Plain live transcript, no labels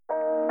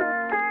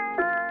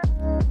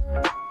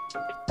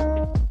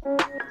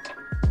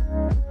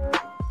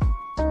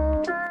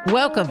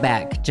Welcome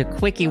back to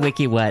Quickie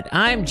Wiki What.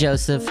 I'm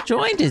Joseph,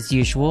 joined as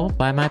usual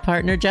by my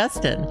partner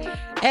Justin.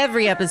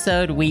 Every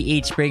episode, we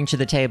each bring to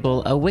the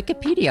table a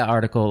Wikipedia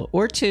article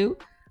or two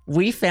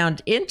we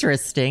found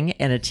interesting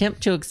and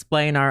attempt to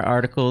explain our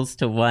articles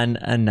to one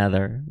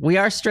another. We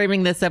are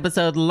streaming this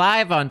episode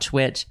live on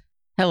Twitch.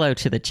 Hello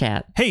to the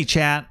chat. Hey,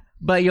 chat.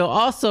 But you'll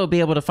also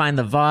be able to find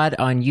the VOD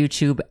on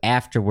YouTube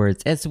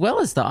afterwards, as well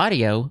as the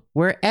audio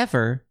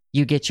wherever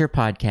you get your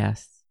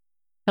podcasts.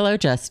 Hello,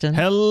 Justin.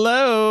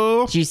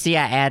 Hello. Did you see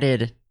I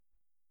added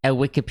a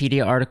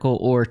Wikipedia article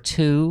or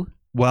two?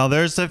 Well,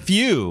 there's a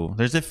few.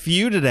 There's a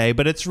few today,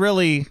 but it's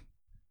really...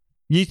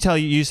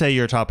 You say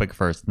your topic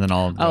first, and then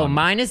I'll... Oh,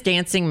 mine is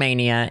Dancing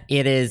Mania.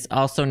 It is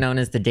also known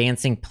as the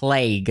Dancing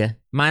Plague.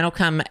 Mine will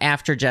come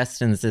after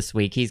Justin's this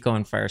week. He's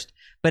going first.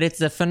 But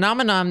it's a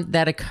phenomenon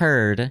that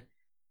occurred,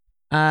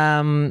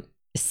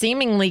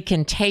 seemingly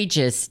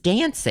contagious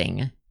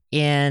dancing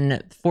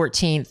in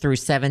 14th through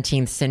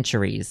 17th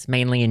centuries,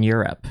 mainly in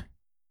Europe.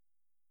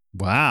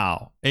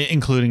 Wow.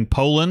 Including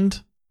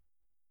Poland?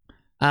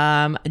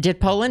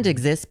 Did Poland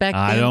exist back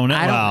then? I don't know.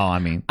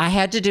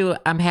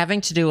 I'm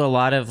having to do a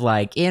lot of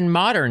like in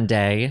modern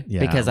day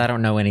because I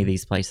don't know any of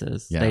these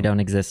places. Yeah. They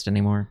don't exist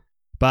anymore.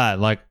 But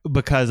like,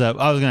 because of,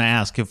 I was going to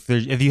ask if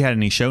you had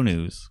any show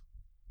news.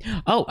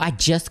 Oh, I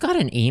just got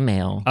an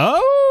email.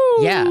 Oh,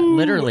 yeah,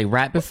 literally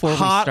right before we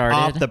started.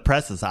 Off the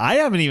presses. I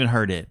haven't even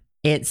heard it.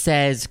 It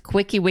says,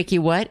 Quickie Wiki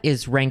What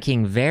is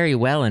ranking very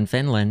well in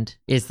Finland,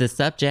 is the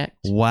subject.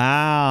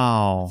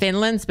 Wow.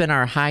 Finland's been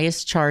our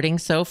highest charting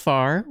so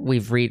far.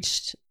 We've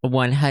reached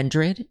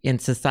 100 in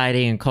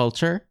society and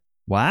culture.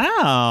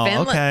 Wow.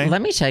 Finland, okay.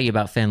 Let me tell you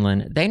about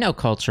Finland. They know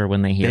culture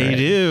when they hear it. They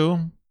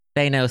do.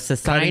 They know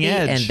society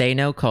and they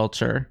know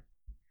culture.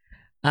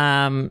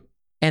 And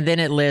then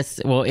it lists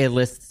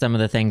some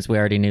of the things we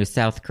already knew.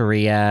 South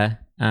Korea,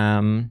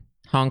 Hong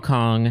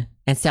Kong,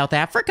 and South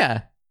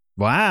Africa.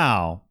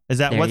 Wow. What's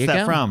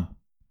that from?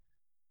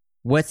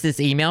 What's this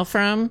email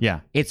from? Yeah.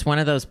 It's one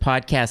of those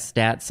podcast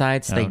stat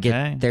sites.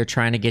 They're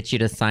trying to get you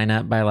to sign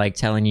up by like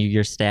telling you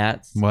your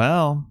stats.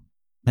 Well,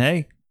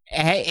 hey,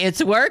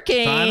 it's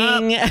working.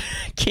 Sign up.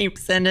 Keep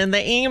sending the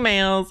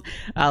emails.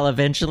 I'll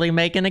eventually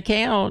make an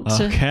account.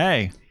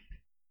 Okay.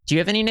 Do you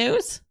have any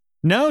news?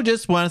 No,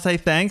 just want to say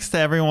thanks to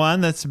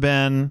everyone that's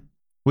been...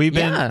 We've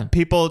been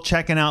people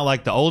checking out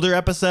like the older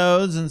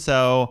episodes. And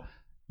so,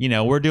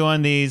 we're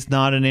doing these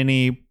not in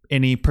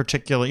any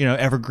particular,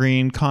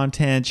 evergreen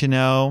content,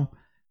 You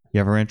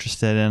ever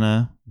interested in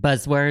a...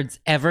 Buzzwords,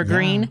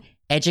 evergreen,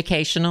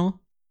 educational,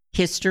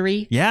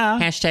 history. Yeah.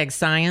 Hashtag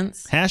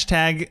science.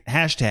 Hashtag.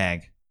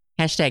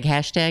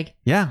 Hashtag.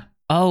 Yeah.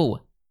 Oh.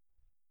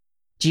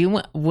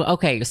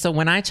 Okay, so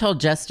when I told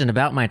Justin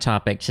about my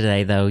topic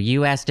today, though,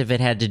 you asked if it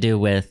had to do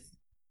with...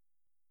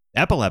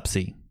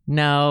 Epilepsy.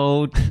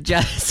 No,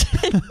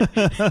 Justin.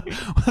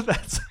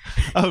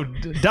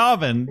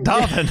 Dobbin.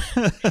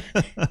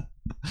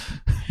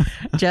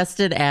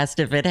 Justin asked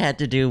if it had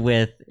to do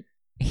with...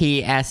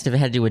 He asked if it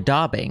had to do with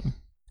dabbing.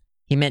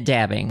 He meant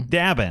dabbing.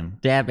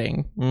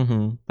 Dabbing.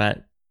 Mm-hmm.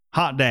 But...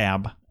 Hot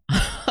dab.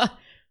 A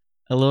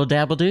little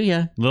dab will do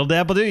ya.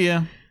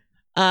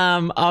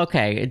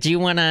 Okay. Do you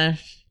want to...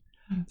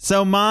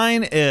 So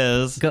mine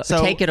is...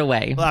 take it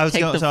away. I was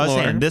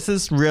saying, this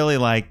is really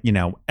like,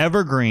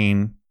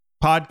 evergreen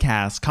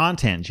podcast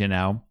content,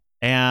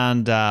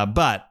 and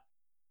but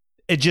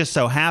it just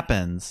so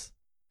happens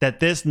that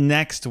this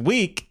next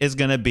week is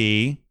going to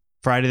be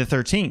Friday the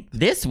 13th.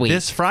 This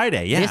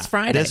Friday, yeah. This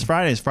Friday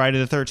is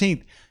Friday the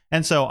 13th.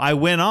 And so I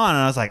went on and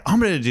I was like, I'm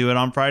going to do it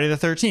on Friday the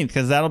 13th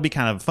because that'll be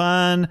kind of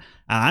fun. And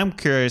I'm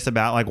curious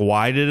about like,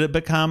 why did it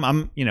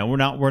become,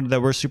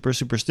 we're super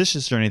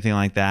superstitious or anything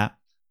like that.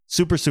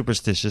 Super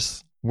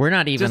superstitious. We're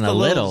not even just a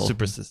little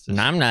superstitious.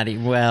 I'm not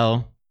even,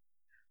 well,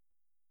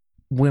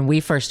 when we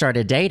first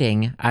started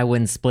dating, I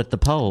wouldn't split the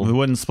pole. We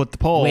wouldn't split the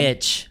pole.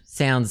 Which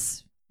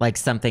sounds like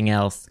something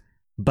else,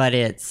 but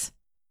it's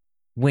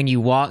when you're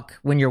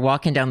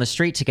walking down the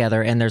street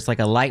together and there's like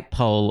a light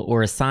pole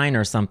or a sign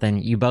or something,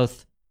 you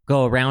both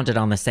go around it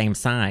on the same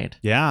side.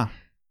 Yeah.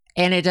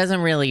 And it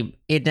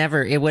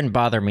wouldn't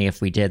bother me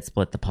if we did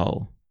split the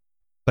pole.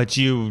 But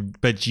you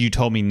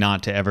told me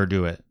not to ever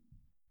do it.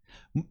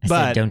 I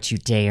said, don't you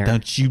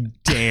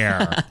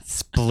dare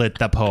split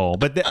the pole.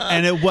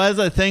 And it was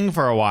a thing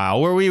for a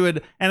while where we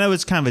would, and it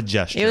was kind of a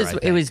gesture.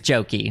 It was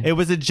jokey. It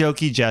was a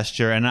jokey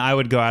gesture, and I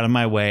would go out of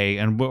my way,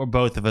 and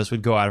both of us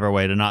would go out of our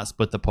way to not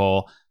split the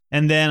pole.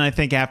 And then I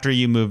think after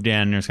you moved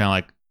in, it's kind of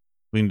like,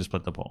 we can just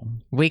split the pole.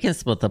 We can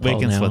split the pole.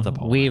 Split the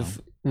pole.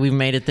 We've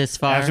made it this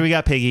far. After we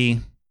got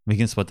Piggy, we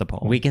can split the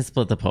pole. We can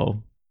split the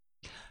pole.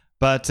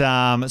 But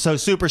so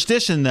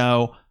superstition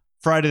though.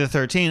 Friday the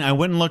 13th, I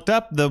went and looked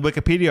up the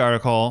Wikipedia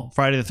article,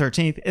 Friday the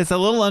 13th. It's a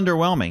little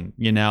underwhelming,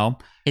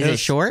 Is it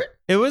short?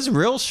 It was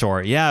real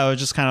short. Yeah, it was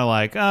just kind of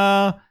like,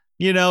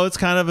 it's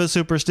kind of a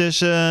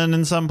superstition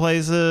in some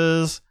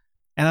places.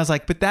 And I was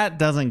like, but that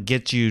doesn't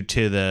get you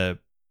to the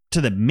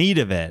meat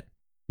of it.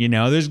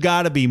 There's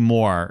got to be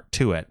more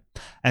to it.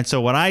 And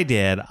so what I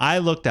did, I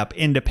looked up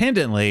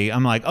independently.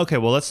 I'm like, okay,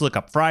 well, let's look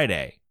up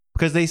Friday.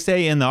 because they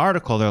say in the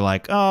article, they're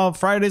like, oh,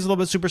 Friday's a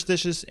little bit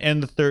superstitious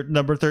and the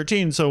number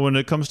 13. So when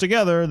it comes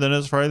together, then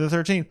it's Friday the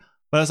 13th.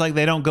 But it's like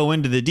they don't go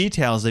into the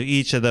details of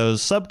each of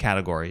those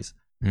subcategories.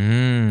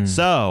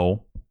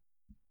 So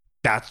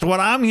that's what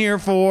I'm here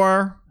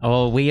for.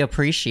 Oh, we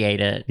appreciate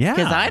it. Yeah.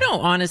 Because I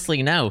don't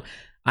honestly know.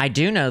 I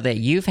do know that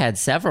you've had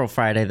several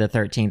Friday the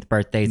 13th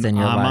birthdays in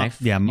your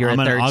life. You're I'm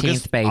a 13th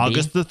August, baby.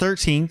 August the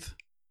 13th.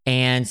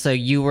 And so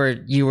you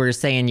were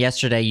saying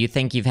yesterday you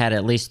think you've had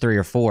at least 3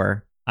 or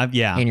 4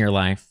 in your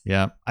life.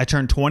 Yeah. I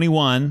turned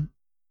 21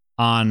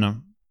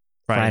 on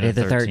Friday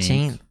the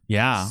 13th.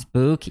 Yeah.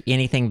 Spook.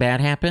 Anything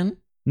bad happen?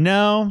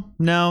 No.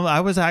 I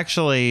was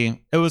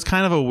actually, it was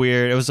kind of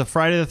it was a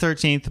Friday the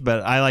 13th,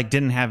 but I like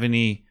didn't have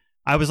any,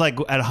 I was like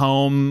at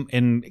home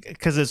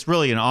because it's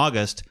really in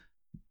August.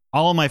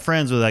 All of my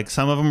friends were like,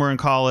 some of them were in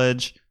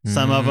college.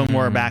 Some of them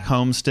were back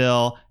home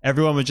still.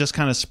 Everyone was just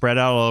kind of spread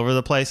out all over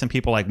the place, and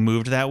people like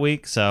moved that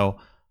week. So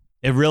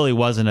it really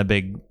wasn't a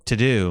big to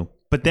do.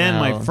 But then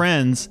my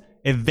friends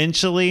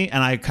eventually,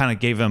 and I kind of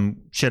gave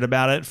them shit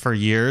about it for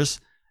years.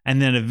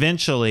 And then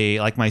eventually,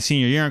 like my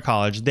senior year in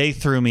college, they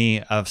threw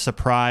me a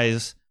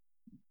surprise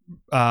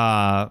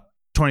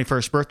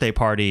 21st birthday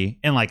party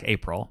in like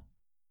April,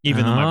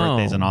 even though my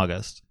birthday's in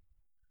August.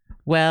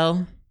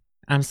 Well,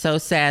 I'm so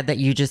sad that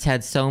you just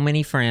had so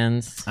many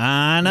friends.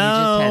 I know.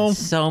 You just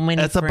had so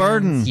many friends. It's a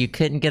burden. You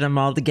couldn't get them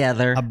all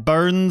together. A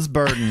burden's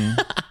burden.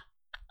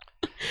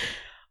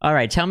 All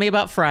right, tell me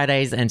about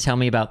Fridays and tell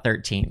me about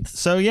 13th.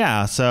 So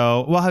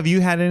well, have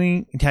you had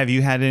any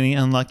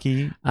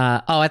unlucky?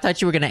 I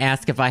thought you were going to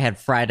ask if I had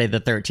Friday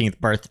the 13th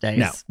birthdays.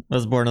 No. I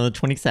was born on the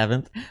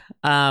 27th.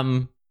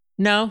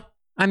 No,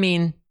 I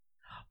mean,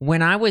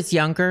 when I was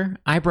younger,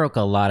 I broke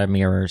a lot of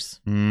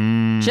mirrors.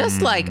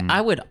 Just like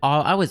I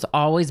was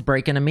always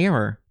breaking a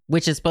mirror,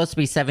 which is supposed to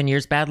be 7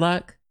 years bad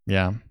luck.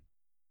 Yeah.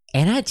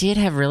 And I did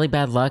have really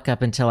bad luck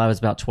up until I was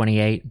about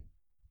 28.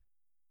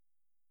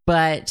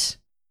 But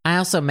I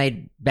also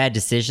made bad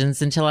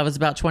decisions until I was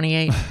about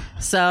 28.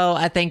 So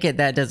I think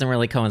that doesn't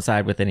really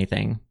coincide with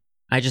anything.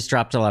 I just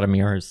dropped a lot of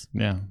mirrors.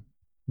 Yeah.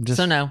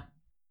 So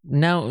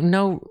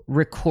no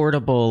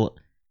recordable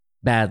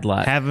bad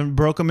luck. Haven't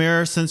broke a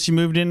mirror since you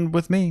moved in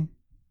with me.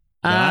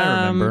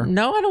 I remember.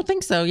 No, I don't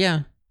think so.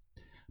 Yeah.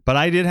 But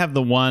I did have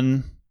the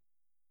one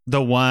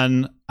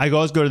I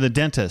always go to the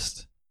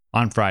dentist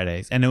on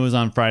Fridays, and it was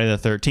on Friday the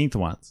 13th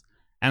once.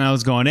 And I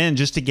was going in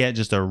just to get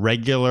just a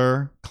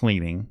regular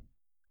cleaning.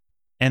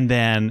 And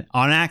then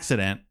on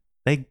accident,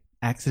 they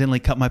accidentally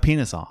cut my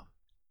penis off.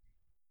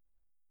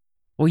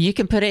 Well, you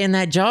can put it in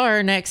that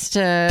jar next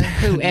to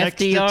who? Next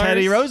FDR? to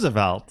Teddy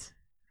Roosevelt.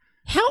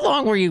 How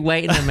long were you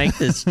waiting to make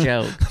this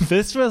joke?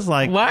 This was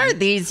like... Why are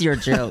these your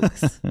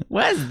jokes?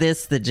 Why is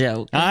this the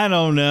joke? I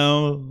don't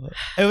know.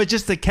 It was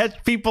just to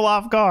catch people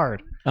off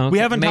guard. Okay. We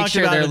haven't Make talked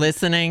sure about they're it.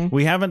 listening.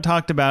 We haven't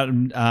talked about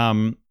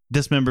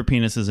dismembered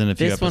penises in a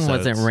few episodes. This one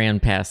wasn't ran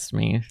past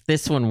me.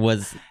 This one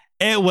was...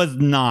 It was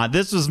not.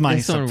 This was my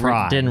surprise.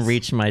 One didn't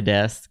reach my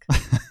desk.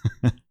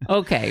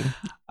 Okay.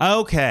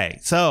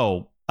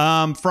 So,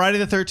 Friday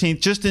the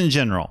 13th, just in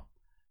general.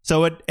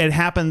 So it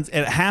happens.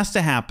 It has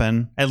to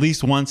happen at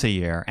least once a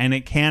year, and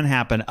it can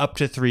happen up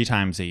to 3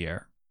 times a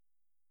year.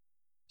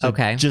 So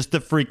okay. Just the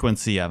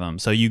frequency of them.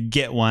 So you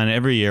get one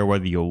every year,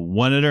 whether you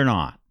want it or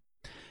not.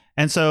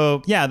 And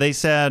so, yeah, they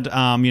said,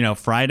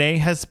 Friday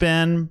has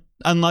been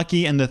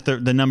unlucky, and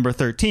the number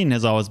 13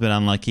 has always been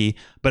unlucky.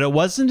 But it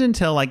wasn't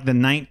until like the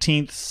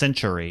 19th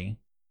century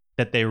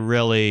that they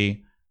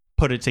really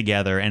put it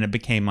together, and it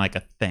became like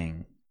a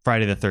thing.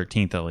 Friday the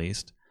 13th, at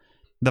least.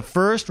 The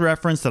first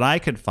reference that I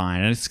could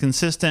find, and it's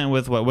consistent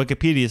with what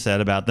Wikipedia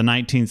said about the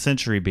 19th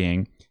century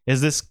being,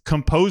 is this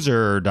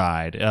composer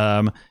died.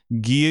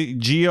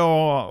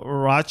 Gioacchino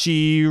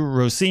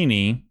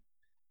Rossini.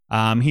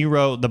 He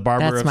wrote The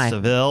Barber of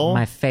Seville.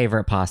 My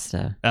favorite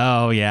pasta.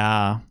 Oh,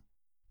 yeah.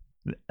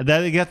 You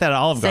got that at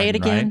Olive Garden, Say it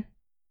again.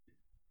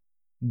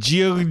 Right?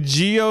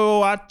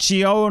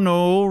 Gioacchino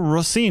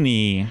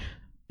Rossini.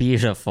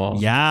 Beautiful.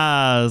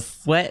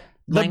 Yes. What?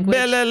 The Language?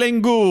 Bella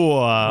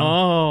Lingua.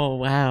 Oh,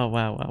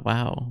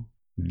 wow.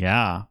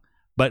 Yeah.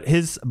 But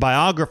his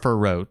biographer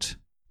wrote,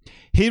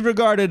 he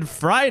regarded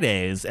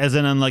Fridays as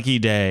an unlucky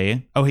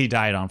day. Oh, he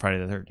died on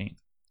Friday the 13th.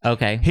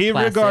 Okay. He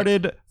classic.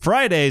 regarded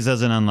Fridays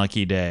as an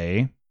unlucky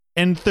day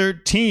and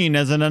 13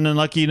 as an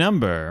unlucky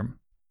number.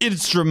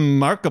 It's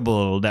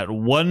remarkable that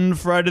one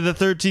Friday the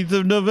 13th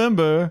of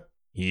November,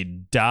 he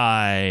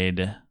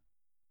died.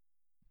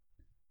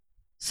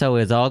 So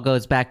it all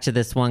goes back to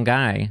this one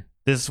guy.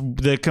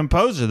 The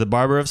composer, the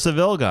Barber of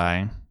Seville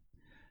guy.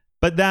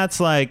 But that's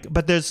like,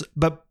 but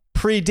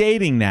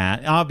predating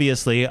that,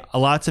 obviously,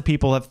 lots of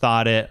people have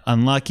thought it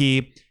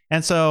unlucky.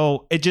 And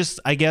so it just,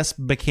 I guess,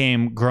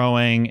 became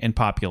growing in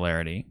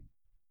popularity.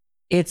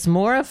 Is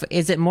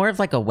it more of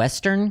like a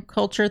Western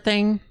culture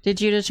thing,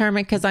 did you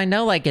determine? Because I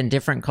know like in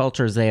different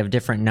cultures, they have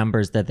different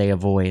numbers that they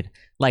avoid.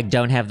 Like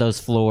don't have those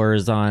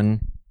floors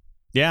on.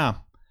 Yeah.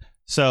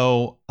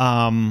 So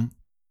to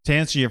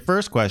answer your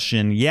first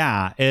question,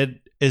 yeah, it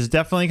is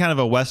definitely kind of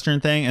a Western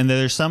thing. And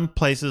there's some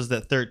places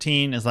that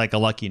 13 is like a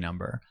lucky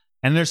number.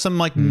 And there's some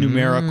like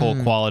numerical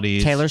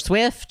qualities. Taylor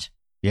Swift.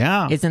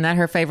 Yeah. Isn't that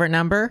her favorite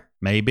number?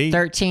 Maybe.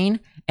 13.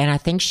 And I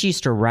think she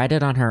used to write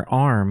it on her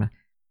arm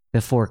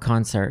before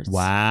concerts.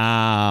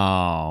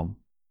 Wow.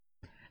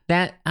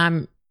 I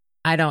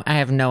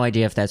have no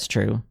idea if that's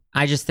true.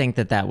 I just think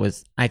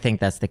I think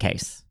that's the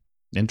case.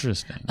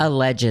 Interesting.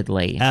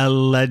 Allegedly.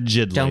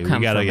 Don't come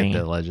we gotta for get me.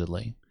 the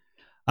allegedly.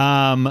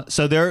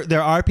 So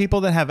there are people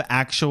that have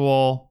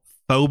actual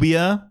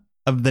phobia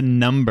of the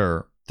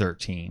number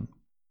 13.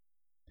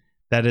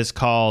 That is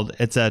called,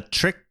 it's a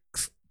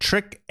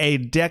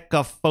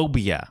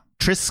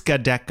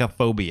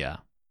triskaidekaphobia.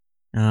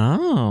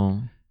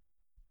 Oh.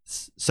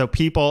 So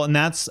people, and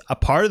that's a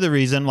part of the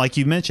reason, like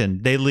you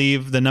mentioned, they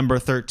leave the number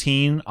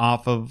 13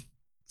 off of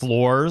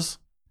floors.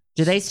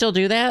 Do they still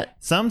do that?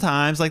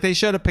 Sometimes, like they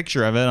showed a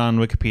picture of it on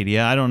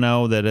Wikipedia. I don't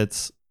know that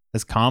it's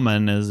as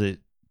common as it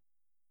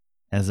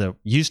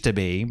used to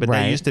be, but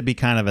that used to be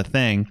kind of a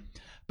thing.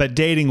 But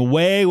dating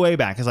way, way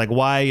back, it's like,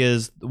 why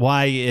is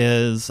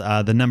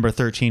the number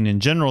 13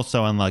 in general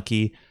so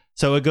unlucky?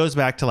 So it goes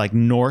back to like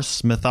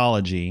Norse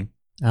mythology.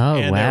 Oh,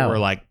 and wow. there were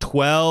like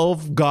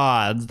 12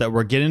 gods that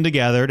were getting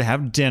together to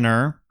have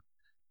dinner.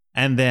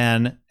 And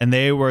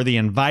they were the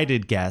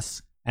invited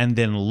guests. And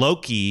then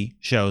Loki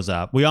shows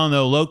up. We all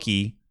know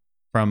Loki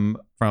from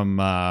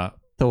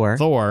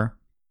Thor.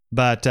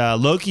 But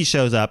Loki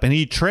shows up and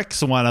he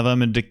tricks one of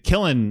them into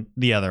killing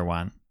the other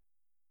one.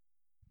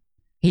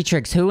 He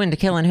tricks who into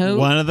killing who?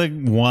 One of the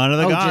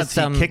gods. Just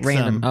some he kicks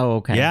random. him. Oh,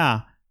 okay.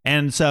 Yeah.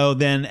 And so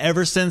then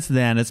ever since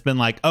then, it's been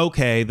like,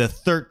 okay, the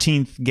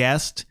 13th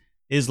guest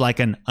is like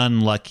an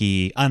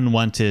unlucky,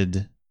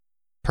 unwanted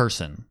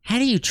person. How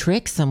do you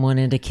trick someone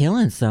into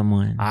killing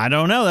someone? I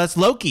don't know. That's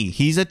Loki.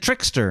 He's a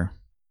trickster.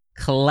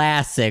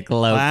 Classic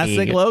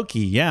Loki.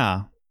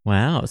 Yeah.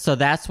 Wow. So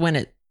that's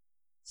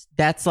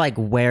like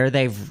where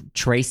they've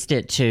traced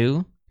it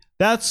to?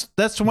 That's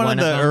one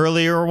of the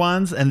earlier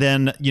ones. And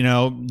then,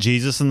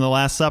 Jesus and the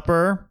Last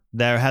Supper,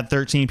 there had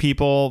 13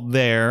 people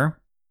there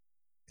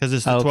because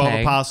it's the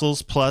 12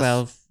 apostles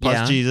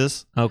plus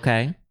Jesus.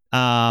 Okay.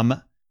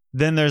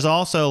 Then there's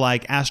also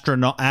like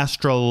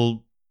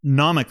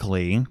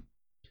astronomically,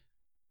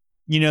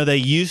 they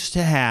used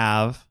to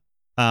have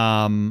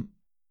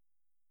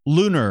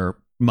lunar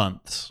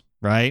months,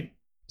 right?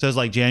 So it's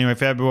like January,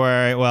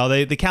 February. Well,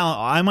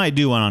 I might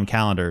do one on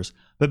calendars.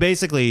 But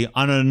basically,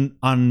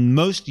 on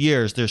most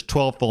years, there's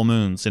 12 full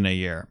moons in a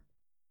year.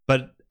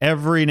 But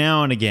every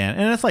now and again,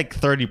 and it's like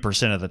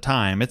 30% of the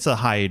time, it's a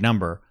high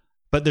number,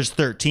 but there's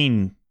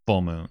 13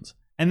 full moons.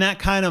 And that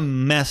kind of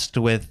messed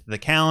with the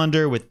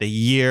calendar, with the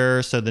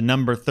year. So the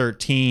number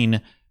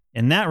 13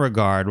 in that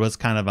regard was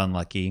kind of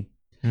unlucky.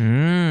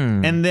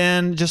 And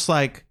then just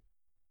like,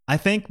 I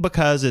think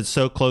because it's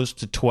so close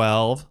to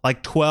 12,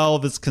 like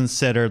 12 is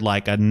considered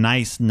like a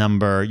nice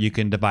number. You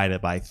can divide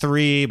it by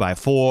 3, by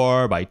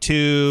 4, by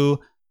 2.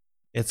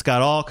 It's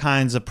got all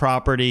kinds of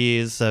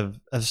properties of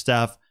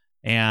stuff.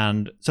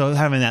 And so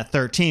having that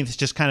 13th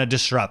just kind of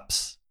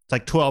disrupts. It's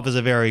like 12 is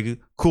a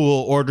very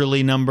cool,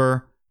 orderly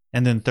number.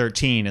 And then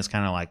 13 is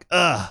kind of like,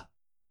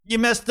 you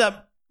messed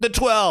up the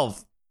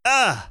 12.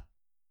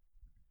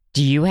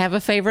 Do you have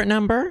a favorite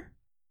number?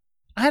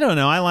 I don't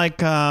know. I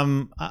like,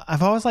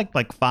 I've always liked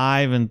like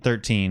 5 and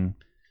 13.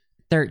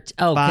 Because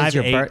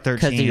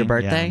of your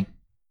birthday? Yeah.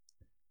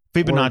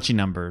 Fibonacci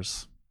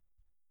numbers.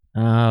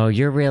 Oh,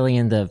 you're really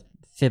in the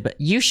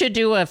you should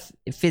do is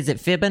it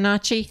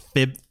Fibonacci?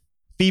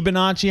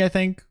 Fibonacci, I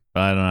think.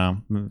 I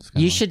don't know.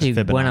 You should do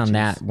one on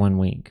that one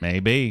week.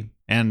 Maybe.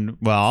 And,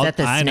 well,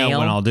 I know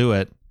when I'll do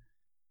it.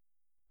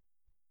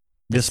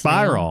 The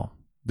spiral. Snail?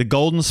 The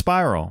golden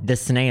spiral. The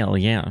snail,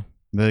 yeah.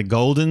 The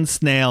golden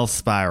snail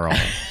spiral.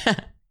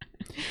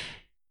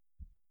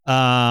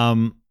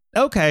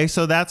 Okay,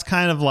 so that's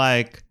kind of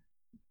like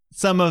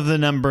some of the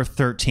number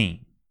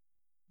 13.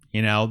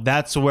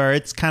 That's where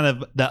it's kind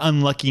of the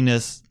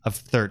unluckiness of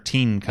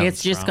 13 comes from.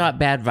 It's just got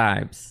bad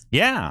vibes.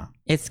 Yeah.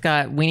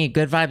 We need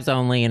good vibes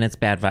only, and it's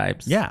bad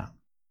vibes. Yeah.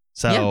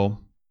 So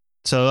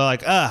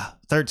like,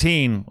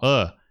 13.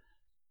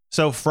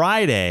 So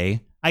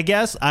Friday, I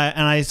guess,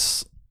 I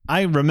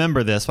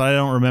remember this, but I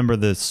don't remember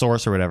the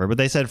source or whatever. But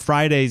they said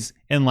Fridays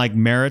in like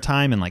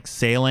maritime and like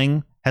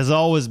sailing has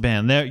always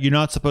been there. You're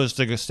not supposed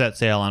to go set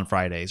sail on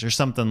Fridays or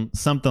something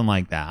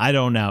like that. I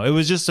don't know. It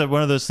was just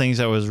one of those things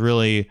that was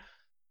really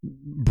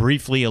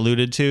briefly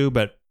alluded to,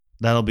 but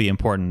that'll be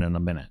important in a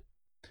minute.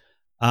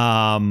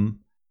 I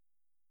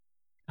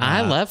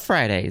love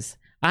Fridays.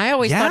 I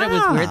always thought it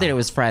was weird that it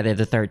was Friday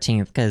the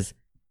 13th because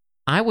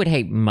I would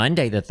hate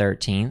Monday the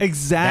 13th.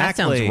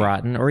 Exactly. That sounds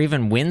rotten. Or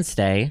even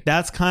Wednesday.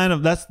 That's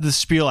the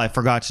spiel I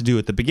forgot to do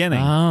at the beginning.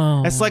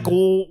 Oh. It's like,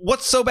 well,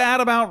 what's so bad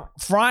about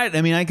Friday?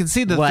 I mean, I can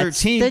see the 13th.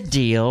 What's the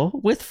deal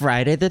with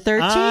Friday the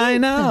 13th? I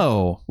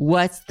know.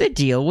 What's the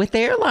deal with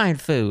airline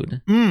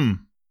food?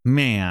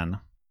 Man.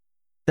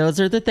 Those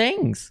are the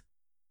things.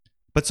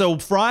 But so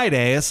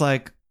Friday, it's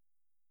like,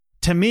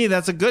 to me,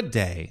 that's a good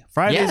day.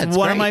 Friday is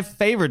one of my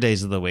favorite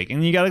days of the week.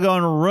 And you got to go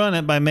and ruin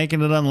it by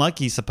making it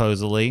unlucky,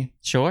 supposedly.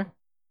 Sure.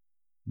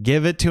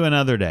 Give it to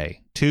another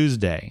day.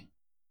 Tuesday.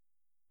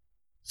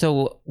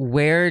 So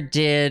are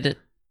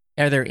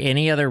there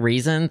any other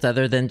reasons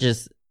other than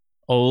just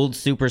old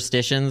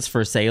superstitions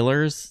for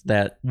sailors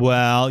that?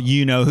 Well,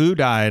 you know who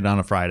died on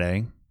a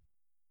Friday?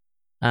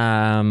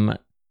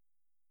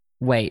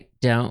 Wait,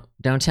 don't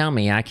tell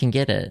me. I can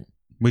get it.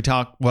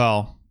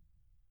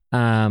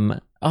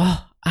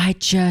 I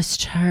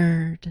just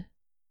heard.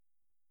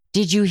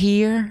 Did you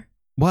hear?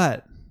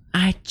 What?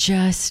 I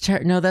just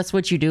heard. No, that's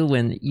what you do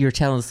when you're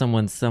telling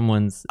someone's bad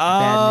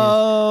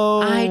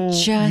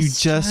news. You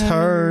just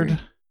heard.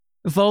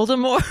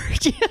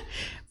 Voldemort. Yeah.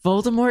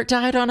 Voldemort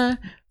died on a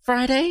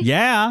Friday?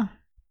 Yeah.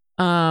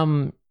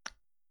 I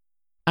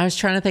was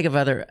trying to think of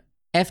other.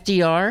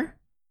 FDR?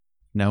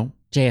 No.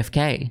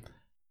 JFK.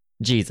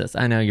 Jesus.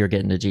 I know you're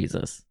getting to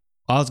Jesus.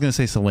 I was going to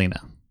say Selena.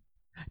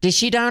 Did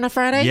she die on a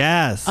Friday?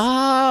 Yes.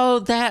 Oh,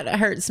 that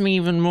hurts me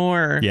even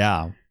more.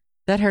 Yeah.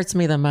 That hurts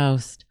me the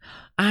most.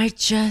 I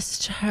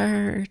just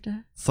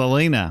heard.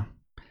 Selena.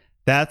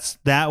 That's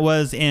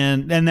one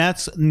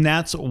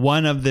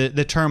of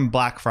the term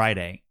Black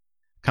Friday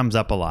comes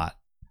up a lot.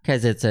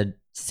 Because it's a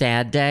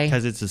sad day?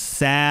 Because it's a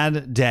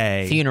sad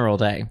day. Funeral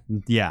day.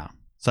 Yeah.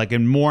 It's like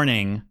in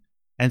mourning.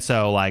 And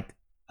so like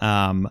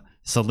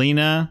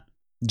Selena,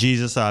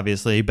 Jesus,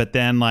 obviously, but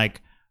then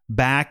like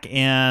back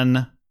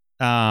in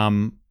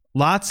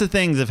lots of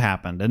things have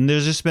happened. And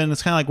there's just been,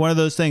 it's kind of like one of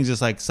those things.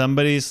 It's like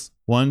somebody's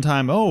one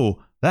time, oh,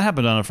 that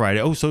happened on a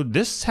Friday. Oh, so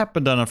this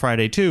happened on a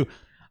Friday too.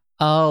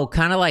 Oh,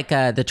 kind of like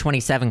the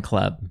 27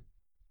 Club,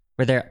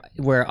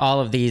 where all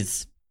of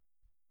these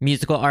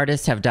musical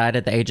artists have died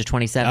at the age of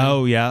 27.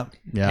 Oh, yeah.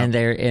 Yeah.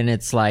 And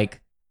it's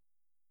like,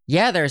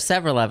 yeah, there are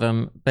several of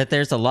them, but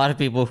there's a lot of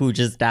people who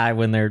just die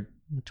when they're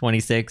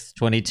 26,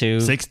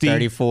 22, 60,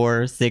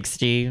 34,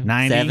 60,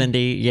 90.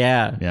 70.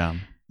 Yeah. Yeah.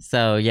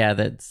 So, yeah,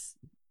 that's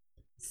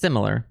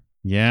similar.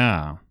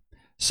 Yeah.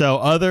 So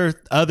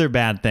other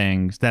bad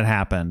things that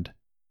happened.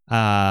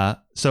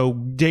 So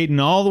dating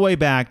all the way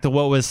back to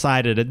what was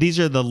cited. These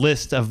are the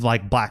list of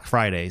like Black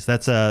Fridays.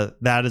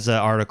 That is an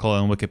article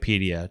in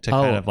Wikipedia to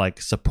kind of like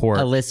support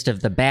a list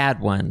of the bad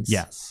ones.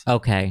 Yes.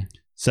 Okay.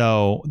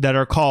 So that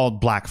are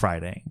called Black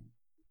Friday.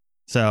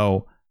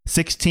 So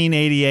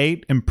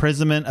 1688,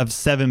 imprisonment of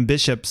 7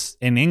 bishops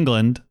in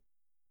England.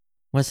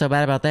 What's so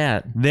bad about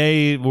that?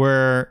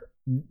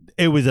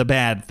 It was a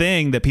bad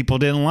thing that people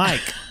didn't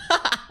like.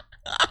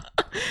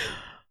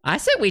 I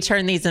said we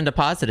turn these into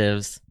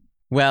positives.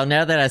 Well,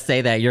 now that I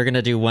say that, you're going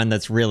to do one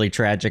that's really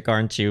tragic,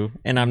 aren't you?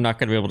 And I'm not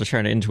going to be able to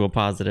turn it into a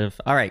positive.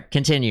 All right,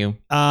 continue.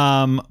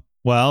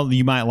 Well,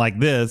 you might like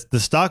this. The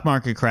stock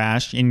market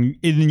crash in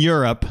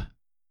Europe.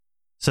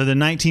 So the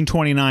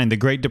 1929, the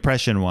Great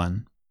Depression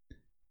one.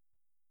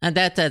 And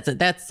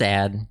that's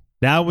sad.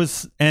 That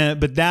was,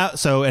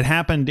 so it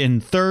happened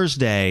in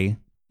Thursday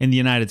in the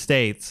United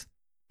States,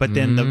 but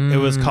then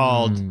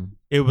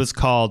it was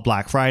called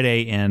Black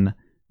Friday in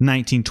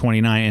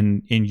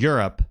 1929 in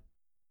Europe,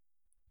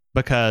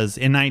 because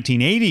in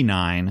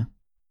 1989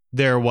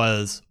 there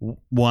was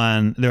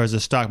a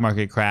stock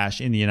market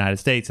crash in the United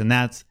States, and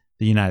that's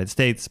the United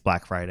States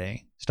Black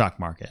Friday stock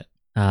market.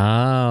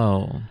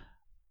 Oh.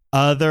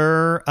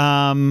 Other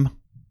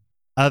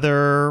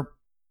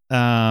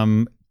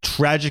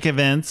tragic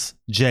events.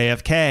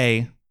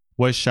 JFK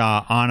was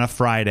shot on a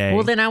Friday.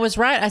 Well, then I was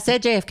right. I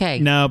said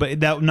JFK. No, but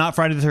not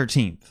Friday the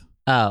 13th.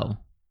 Oh.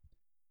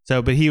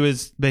 So, but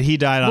he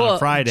died on a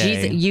Friday.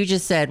 Jesus, you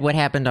just said what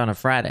happened on a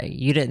Friday.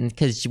 You didn't,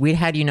 because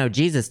how do you know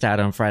Jesus died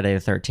on Friday the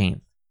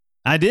 13th?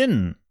 I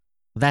didn't.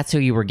 That's who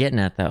you were getting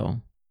at,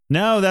 though.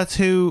 No, that's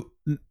who.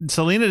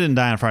 Selena didn't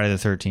die on Friday the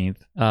 13th.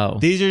 Oh.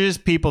 These are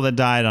just people that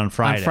died on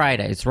Friday. On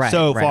Fridays, right.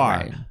 So right, far.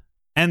 Right.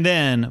 And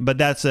then, but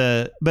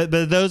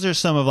those are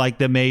some of like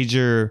the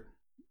major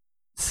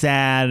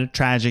sad,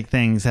 tragic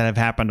things that have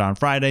happened on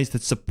Fridays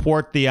that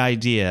support the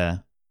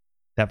idea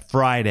that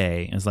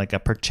Friday is like a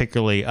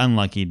particularly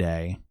unlucky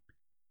day,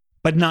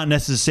 but not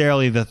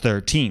necessarily the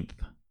 13th.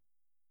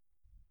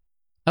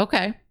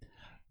 Okay.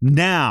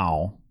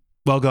 Now,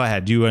 well, go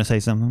ahead. Do you want to say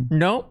something?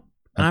 Nope.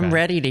 Okay. I'm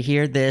ready to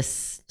hear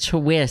this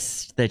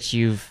twist that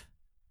you've...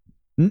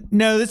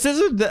 No, this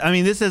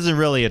isn't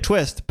really a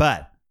twist,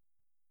 but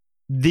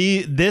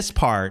this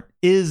part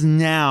is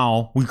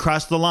now, we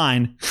crossed the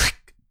line.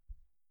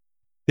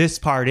 This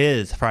part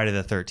is Friday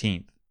the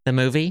 13th. The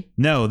movie?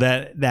 No,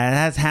 that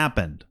has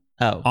happened.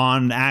 Oh.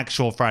 On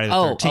actual Friday the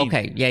 13th. Oh,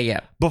 okay. Yeah.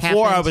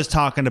 Before I was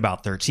talking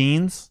about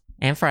 13s.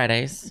 And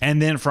Fridays.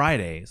 And then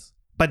Fridays.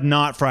 But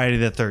not Friday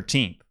the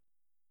 13th.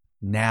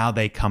 Now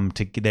they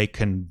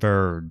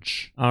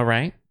converge. All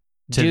right.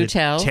 Do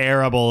tell.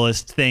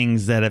 Terriblest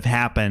things that have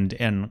happened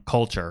in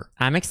culture.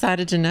 I'm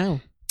excited to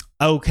know.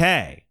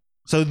 Okay.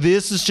 So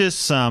this is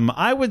just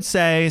I would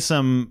say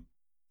some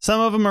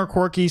of them are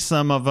quirky,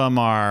 some of them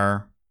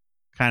are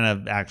kind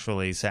of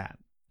actually sad.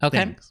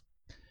 Okay. Things.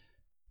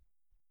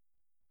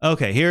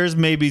 Okay, here's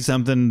maybe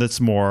something that's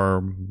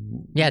more...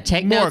 Yeah,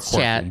 take notes,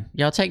 quirky. Chat.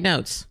 Y'all take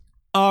notes.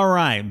 All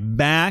right,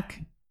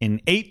 back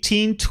in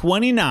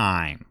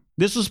 1829.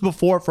 This was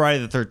before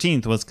Friday the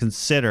 13th was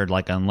considered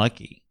like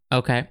unlucky.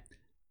 Okay.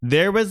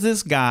 There was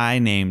this guy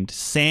named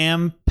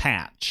Sam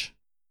Patch.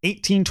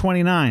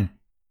 1829.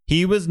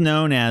 He was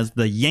known as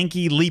the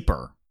Yankee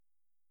Leaper.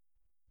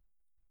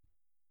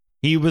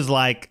 He was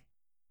like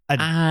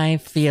I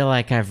feel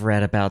like I've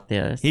read about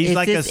this. Is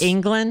like this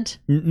England?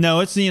 No,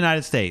 it's the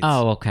United States.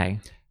 Oh, okay.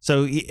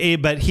 So,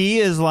 but he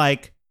is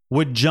like,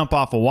 would jump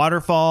off of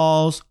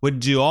waterfalls, would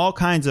do all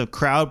kinds of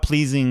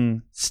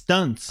crowd-pleasing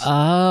stunts.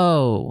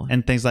 Oh.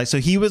 And things like, so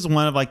he was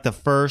one of like the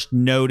first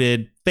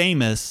noted,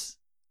 famous,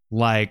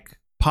 like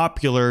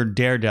popular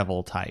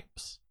daredevil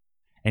types.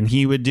 And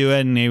he would do it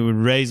and he would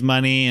raise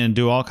money and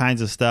do all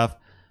kinds of stuff.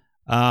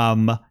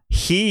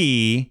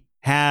 He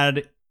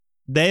had,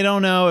 they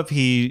don't know if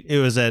it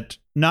was at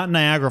not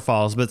Niagara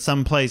Falls, but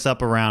someplace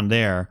up around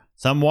there,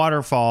 some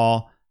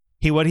waterfall.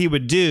 What he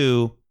would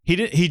do,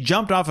 he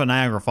jumped off of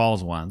Niagara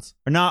Falls once,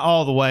 or not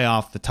all the way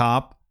off the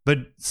top, but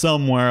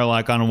somewhere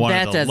like on one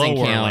of the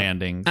lower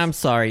landings. I'm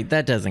sorry,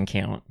 that doesn't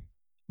count.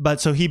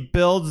 But so he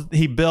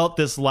built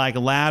this like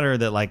ladder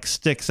that like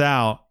sticks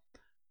out,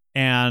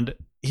 and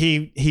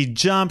he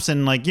jumps,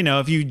 and like, you know,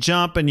 if you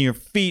jump and your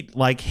feet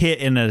like hit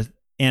in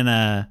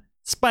a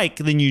spike,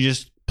 then you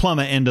just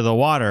plummet into the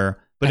water.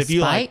 But if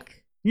you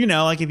like, you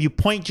know, like if you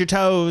point your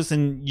toes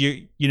and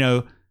you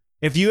know,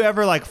 if you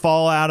ever like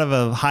fall out of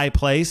a high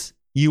place,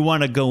 you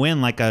want to go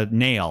in like a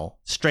nail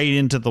straight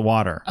into the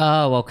water.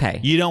 Oh, okay.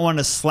 You don't want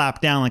to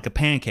slap down like a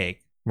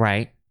pancake.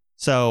 Right.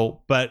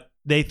 So, but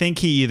they think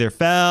he either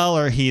fell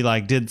or he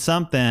like did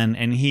something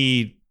and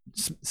he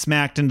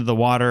smacked into the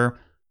water.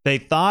 They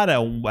thought at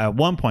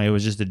one point it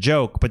was just a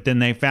joke, but then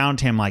they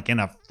found him like in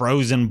a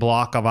frozen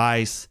block of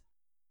ice,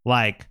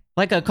 like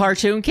a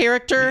cartoon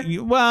character.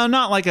 Well,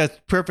 not like a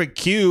perfect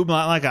cube,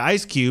 not like an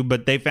ice cube,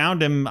 but they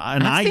found him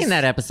an ice. I've seen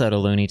that episode of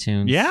Looney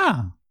Tunes.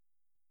 Yeah.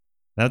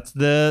 But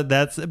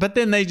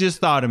then they just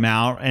thawed him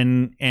out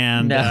and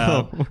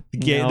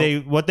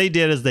what they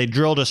did is they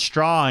drilled a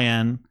straw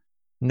in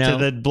to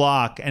the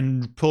block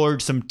and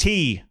poured some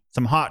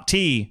hot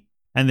tea,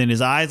 and then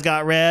his eyes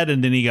got red,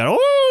 and then he got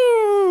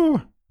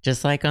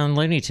just like on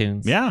Looney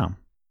Tunes. Yeah.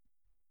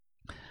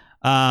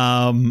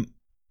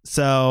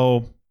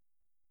 So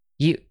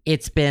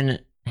it's been,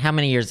 how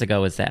many years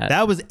ago was that?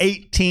 That was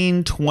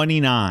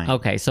 1829.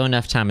 Okay, so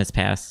enough time has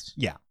passed.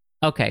 Yeah.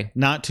 Okay.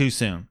 Not too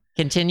soon.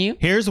 Continue.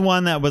 Here's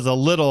one that was a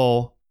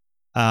little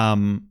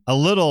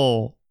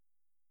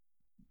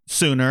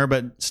sooner,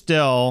 but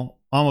still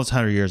almost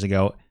 100 years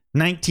ago.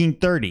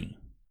 1930.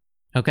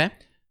 Okay.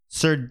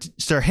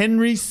 Sir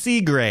Henry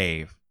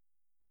Seagrave.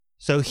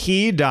 So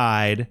he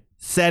died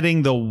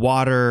setting the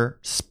water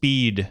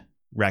speed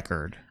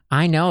record.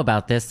 I know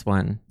about this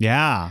one.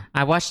 Yeah.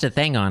 I watched a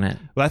thing on it.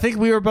 Well, I think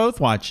we were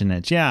both watching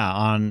it. Yeah,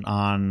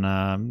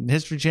 on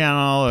History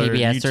Channel or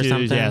PBS YouTube, or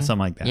something. Yeah, something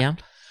like that. Yeah.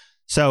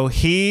 So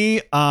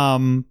he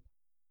on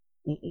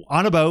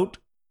a boat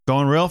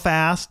going real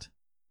fast,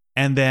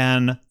 and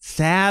then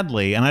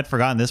sadly, and I'd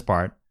forgotten this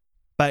part,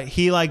 but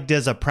he like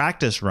does a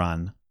practice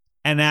run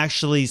and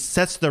actually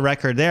sets the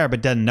record there,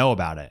 but doesn't know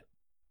about it.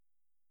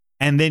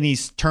 And then he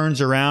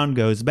turns around,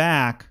 goes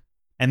back,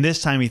 and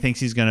this time he thinks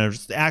he's going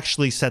to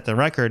actually set the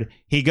record.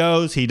 He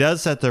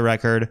does set the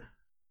record,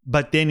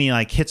 but then he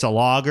like hits a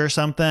log or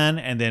something,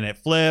 and then it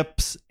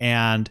flips,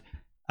 and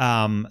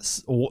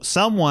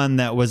someone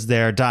that was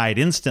there died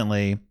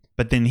instantly,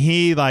 but then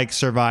he like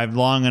survived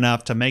long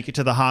enough to make it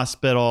to the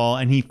hospital,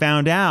 and he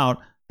found out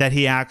that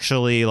he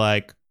actually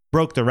like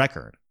broke the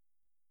record.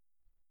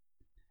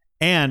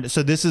 And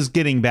so this is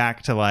getting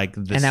back to like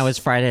this, and that was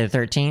Friday the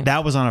 13th.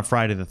 That was on a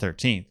Friday the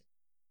 13th,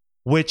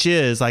 which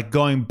is like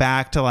going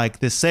back to like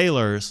the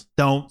sailors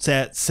don't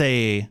set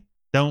sail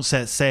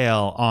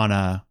on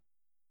a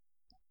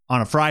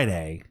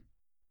Friday.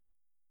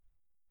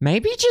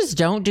 Maybe just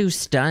don't do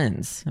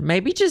stunts.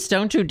 Maybe just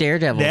don't do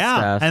daredevil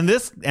stuff. And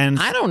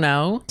I don't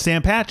know.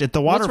 Sam Patch at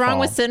the waterfall. What's wrong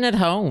with sitting at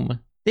home?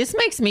 This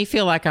makes me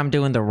feel like I'm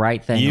doing the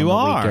right thing on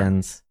the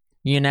weekends.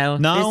 You know,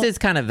 no, this is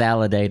kind of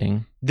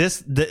validating.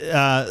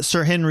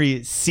 Sir Henry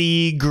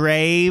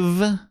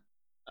Seagrave.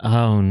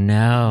 Oh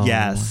no!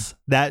 Yes,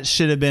 that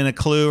should have been a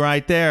clue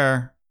right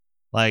there.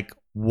 Like,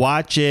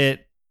 watch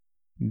it.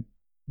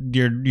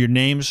 Your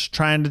name's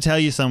trying to tell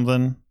you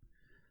something.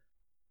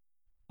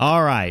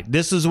 All right,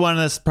 this is one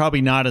that's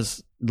probably not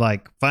as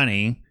like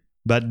funny,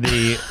 but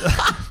the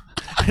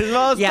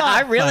yeah,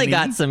 I really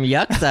got some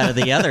yucks out of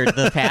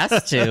the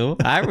past two.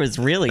 I was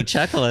really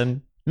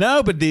chuckling.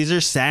 No, but these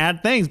are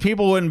sad things.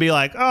 People wouldn't be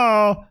like,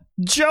 "Oh,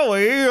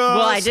 Joey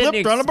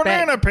slipped on a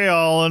banana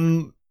peel,"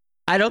 and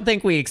I don't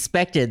think we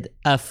expected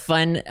a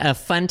fun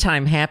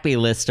time happy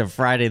list of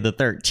Friday the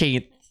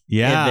 13th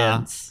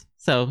events.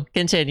 So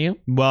continue.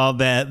 Well,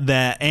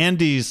 the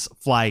Andes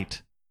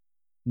flight,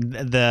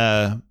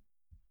 in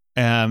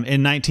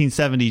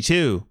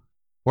 1972,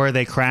 where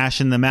they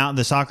crash in the mountain,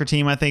 the soccer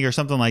team, I think, or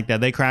something like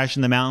that. They crash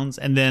in the mountains,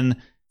 and then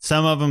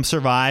some of them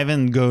survive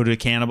and go to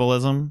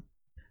cannibalism.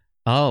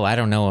 Oh, I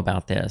don't know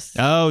about this.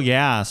 Oh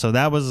yeah, so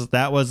that was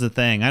the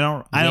thing. I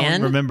don't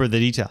remember the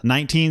detail.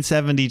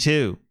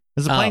 1972. It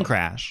was a plane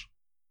crash.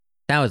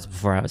 That was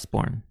before I was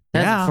born.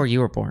 That was before you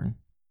were born.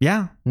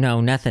 Yeah.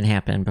 No, nothing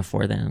happened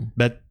before then.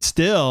 But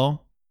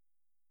still,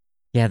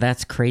 Yeah,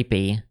 that's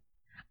creepy.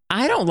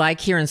 I don't like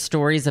hearing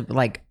stories of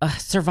like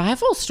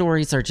survival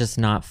stories are just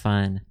not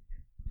fun.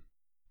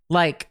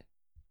 Like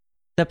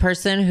the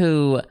person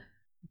who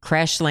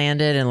crash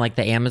landed in like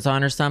the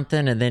Amazon or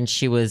something, and then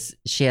she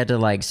had to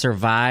like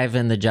survive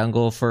in the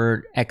jungle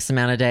for X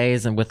amount of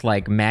days and with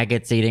like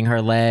maggots eating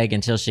her leg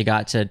until she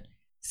got to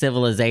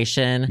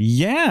civilization.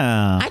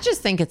 Yeah. I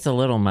just think it's a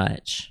little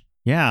much.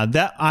 Yeah,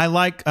 that I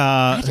like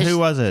who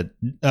was it?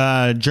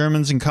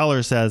 Germans in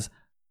Color says,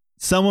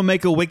 someone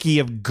make a wiki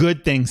of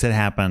good things that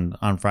happened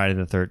on Friday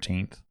the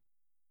 13th.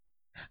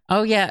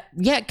 Oh, yeah.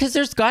 Yeah, because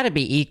there's got to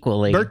be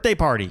equally. Birthday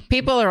party.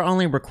 People are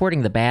only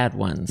recording the bad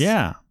ones.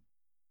 Yeah.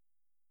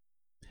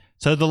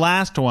 So the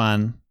last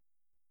one,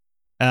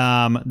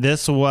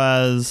 this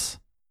was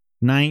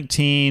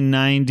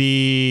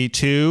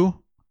 1992.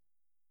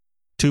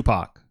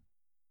 Tupac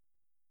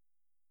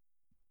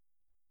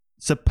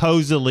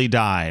supposedly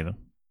died.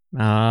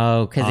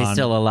 Oh, because he's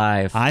still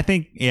alive. I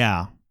think,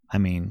 yeah. I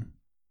mean,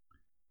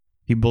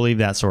 if you believe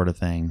that sort of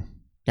thing.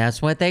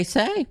 That's what they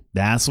say.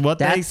 That's what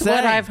they say.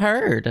 That's what I've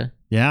heard.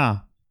 Yeah.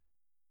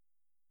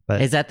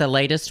 But is that the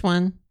latest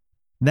one?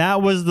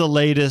 That was the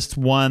latest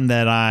one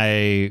that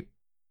I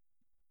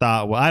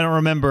thought. Well, I don't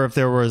remember if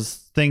there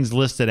was things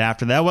listed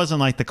after that. It wasn't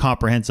like the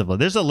comprehensive list.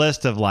 There's a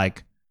list of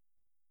like,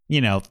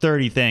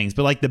 30 things.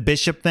 But like the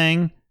bishop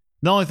thing,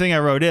 the only thing I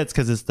wrote it's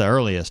because it's the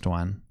earliest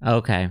one.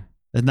 Okay.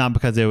 It's not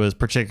because it was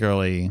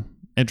particularly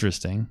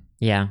interesting.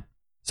 Yeah.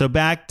 So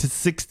back to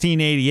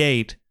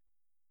 1688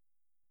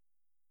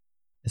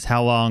 is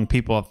how long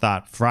people have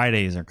thought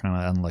Fridays are kind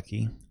of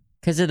unlucky.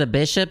 Because of the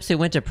bishops who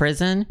went to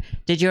prison.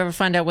 Did you ever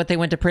find out what they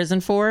went to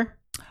prison for?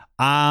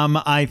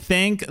 I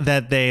think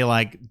that they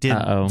like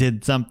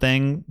did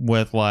something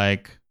with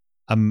like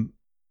some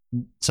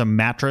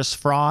mattress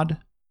fraud.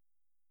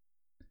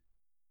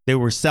 They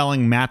were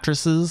selling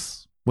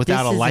mattresses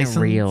without a license.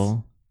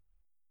 Real.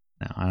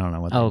 No, I don't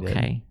know what they did.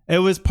 Okay. It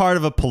was part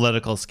of a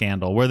political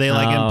scandal where they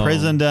like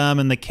imprisoned them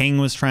and the king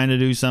was trying to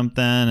do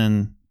something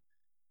and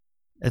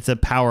it's a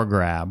power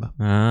grab.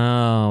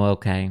 Oh,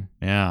 okay.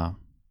 Yeah.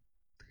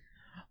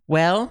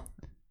 Well,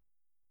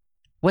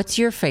 what's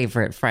your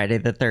favorite Friday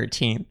the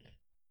 13th?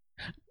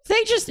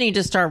 They just need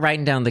to start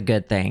writing down the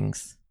good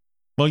things.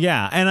 Well,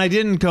 yeah. And I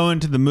didn't go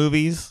into the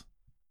movies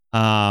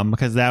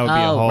because that would be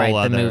a whole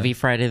other... the movie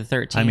Friday the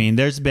 13th. I mean,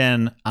 there's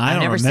been... I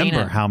don't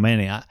remember how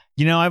many.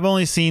 I've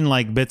only seen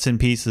like bits and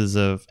pieces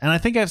of... And I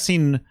think I've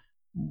seen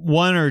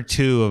one or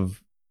two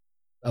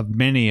of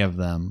many of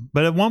them.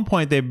 But at one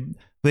point, they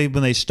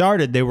when they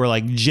started, they were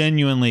like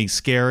genuinely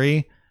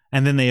scary.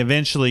 And then they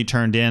eventually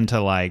turned into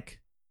like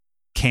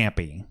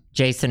campy.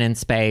 Jason in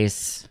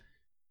Space.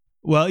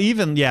 Well,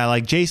 even,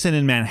 like Jason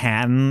in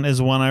Manhattan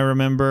is one I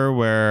remember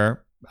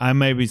where I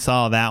maybe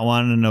saw that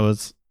one and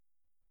it's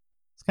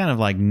kind of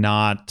like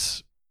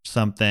not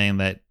something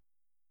that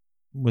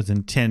was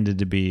intended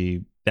to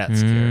be that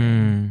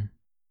scary.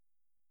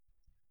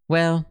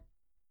 Well,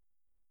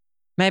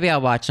 maybe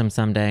I'll watch them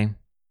someday.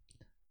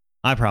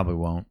 I probably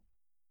won't.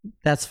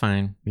 That's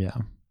fine. Yeah.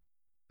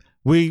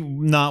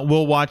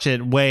 We'll watch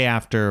it way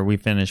after we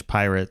finish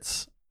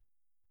Pirates.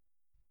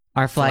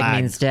 Our Flag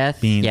Means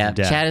Death. Death.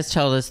 Chad has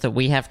told us that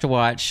we have to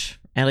watch,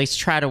 at least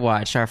try to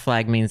watch Our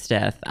Flag Means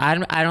Death. I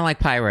don't like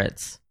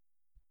pirates.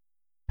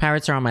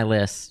 Pirates are on my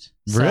list.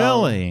 So,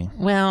 really?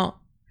 Well,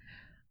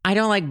 I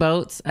don't like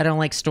boats. I don't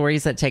like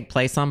stories that take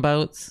place on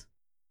boats.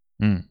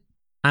 I'm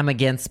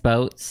against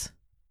boats.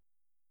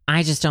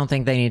 I just don't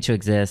think they need to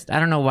exist. I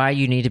don't know why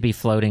you need to be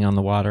floating on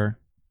the water.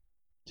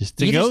 Just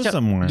to go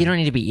somewhere. You don't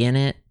need to be in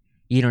it.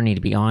 You don't need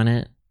to be on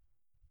it.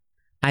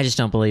 I just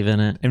don't believe in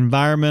it.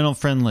 Environmental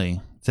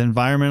friendly. It's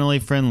environmentally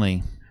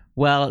friendly.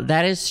 Well,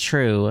 that is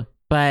true,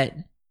 but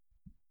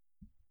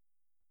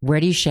where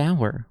do you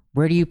shower?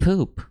 Where do you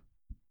poop?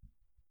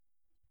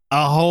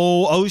 A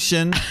whole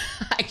ocean.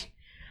 I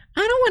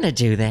don't want to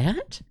do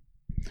that.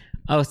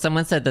 Oh,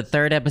 someone said the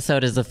third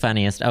episode is the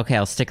funniest. Okay,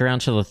 I'll stick around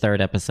till the third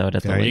episode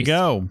at the least. There you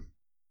go.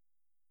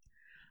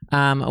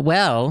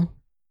 Well,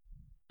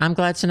 I'm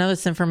glad to know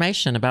this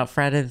information about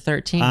Friday the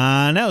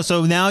 13th. No,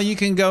 so now you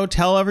can go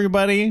tell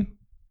everybody.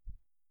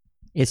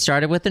 It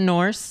started with the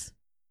Norse.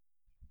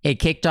 It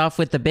kicked off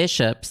with the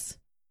bishops,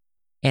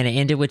 and it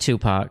ended with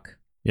Tupac.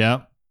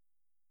 Yep.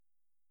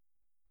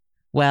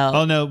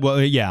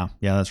 Well, yeah,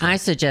 that's right. I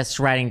suggest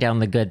writing down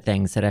the good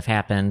things that have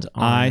happened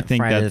on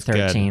Friday the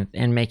 13th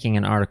and making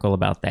an article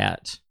about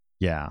that.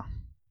 Yeah.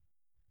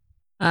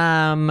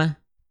 Well,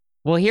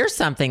 here's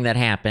something that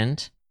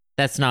happened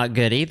that's not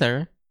good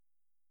either.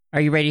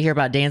 Are you ready to hear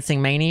about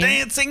Dancing Mania?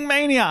 Dancing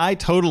Mania! I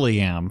totally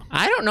am.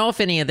 I don't know if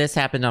any of this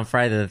happened on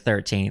Friday the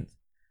 13th.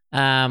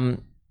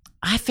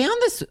 I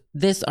found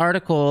this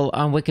article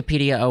on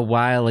Wikipedia a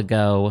while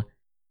ago.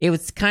 It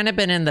was kind of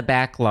been in the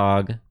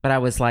backlog, but I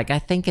was like, I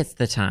think it's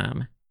the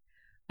time.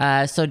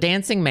 So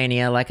Dancing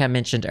Mania, like I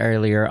mentioned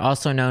earlier,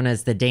 also known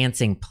as the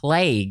Dancing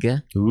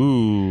Plague,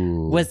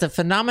 was a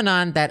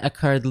phenomenon that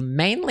occurred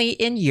mainly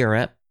in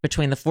Europe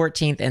between the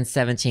 14th and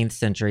 17th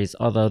centuries,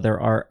 although there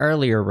are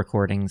earlier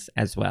recordings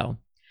as well.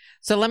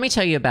 So let me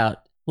tell you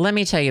about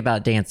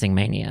Dancing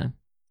Mania.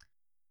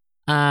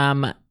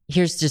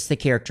 Here's just the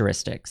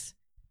characteristics.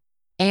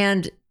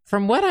 And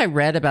from what I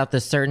read about the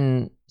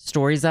certain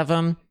stories of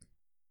them,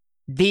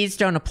 these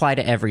don't apply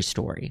to every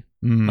story.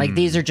 Like,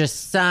 these are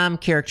just some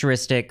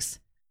characteristics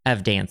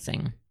of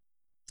dancing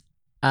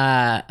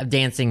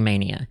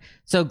mania.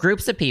 So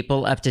groups of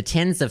people, up to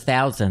tens of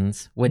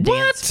thousands, would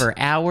dance for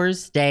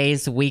hours,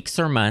 days, weeks,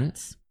 or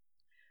months.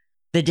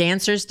 The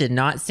dancers did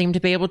not seem to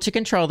be able to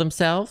control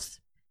themselves.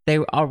 They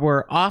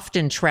were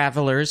often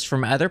travelers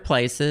from other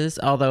places,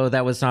 although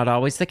that was not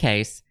always the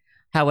case.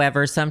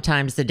 However,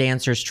 sometimes the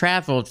dancers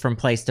traveled from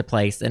place to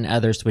place and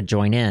others would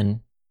join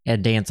in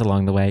and dance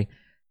along the way.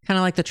 Kind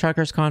of like the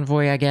truckers'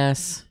 convoy, I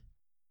guess.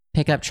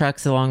 Pick up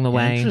trucks along the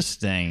way.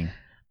 Interesting.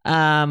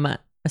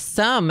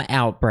 Some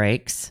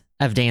outbreaks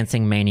of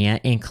dancing mania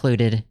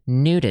included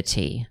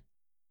nudity.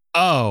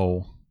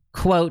 Oh.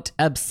 Quote,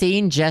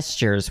 obscene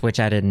gestures, which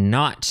I did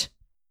not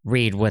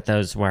read what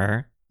those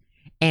were,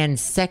 and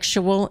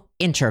sexual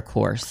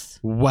intercourse.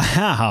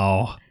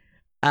 Wow.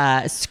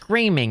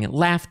 Screaming,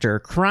 laughter,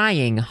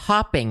 crying,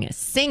 hopping,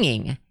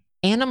 singing,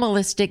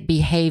 animalistic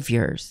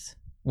behaviors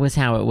was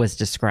how it was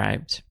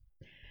described.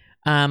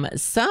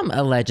 Some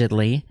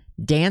allegedly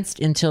danced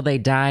until they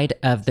died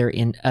of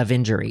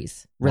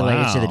injuries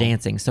related to the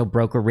dancing. So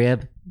broke a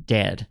rib,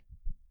 dead.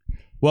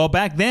 Well,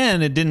 back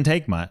then it didn't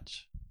take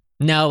much.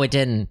 No, it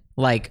didn't.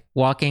 Like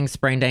walking,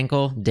 sprained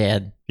ankle,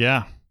 dead.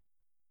 Yeah.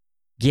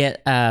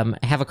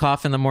 Have a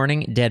cough in the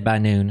morning, dead by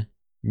noon.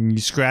 You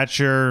scratch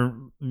your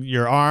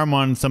arm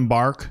on some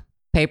bark.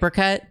 Paper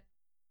cut,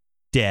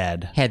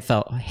 dead. Head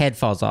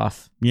falls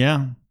off.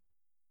 Yeah.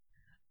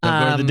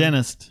 Don't go to the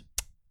dentist.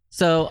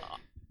 So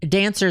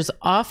dancers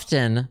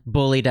often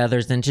bullied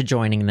others into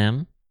joining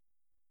them.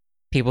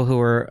 People who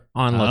were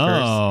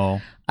onlookers.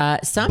 Oh.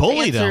 Some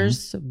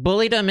dancers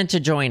bullied them into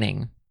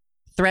joining.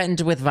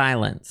 Threatened with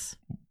violence.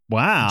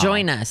 Wow.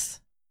 Join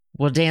us.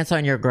 We'll dance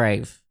on your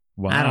grave.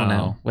 Wow. I don't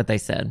know what they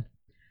said.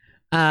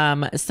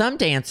 Some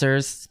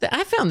dancers,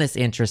 I found this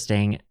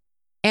interesting.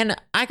 And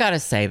I gotta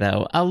say,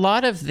 though, a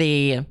lot of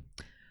the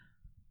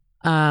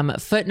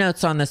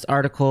footnotes on this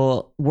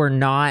article were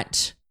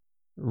not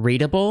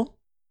readable.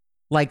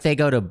 Like, they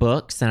go to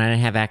books, and I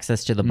didn't have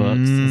access to the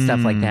books and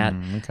stuff like that.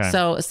 Okay.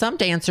 So some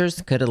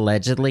dancers could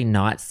allegedly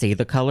not see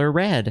the color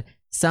red.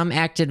 Some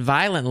acted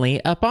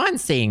violently upon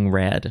seeing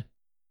red.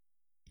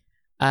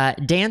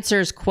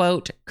 Dancers,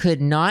 quote,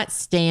 could not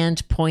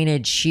stand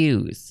pointed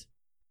shoes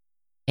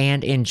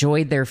and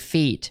enjoyed their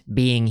feet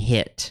being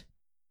hit.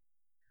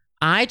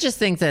 I just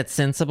think that's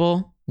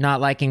sensible,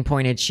 not liking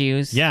pointed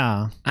shoes.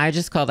 Yeah. I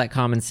just call that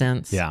common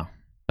sense. Yeah.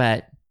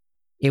 But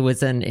it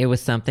was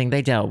something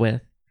they dealt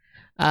with.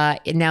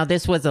 Now,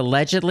 this was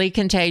allegedly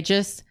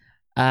contagious,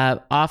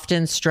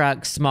 often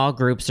struck small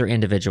groups or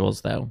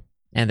individuals, though,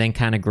 and then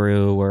kind of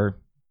grew or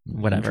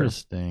whatever.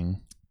 Interesting.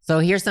 So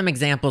here's some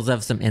examples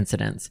of some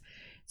incidents.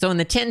 So in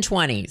the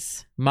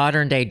 1020s,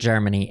 modern-day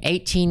Germany,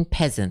 18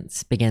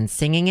 peasants began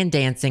singing and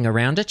dancing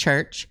around a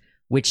church,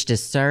 which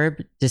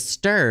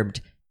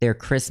disturbed their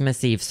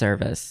Christmas Eve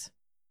service.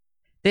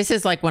 This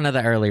is like one of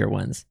the earlier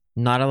ones.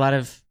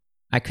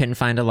 I couldn't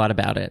find a lot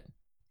about it.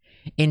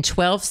 In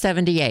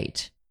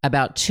 1278,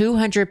 about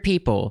 200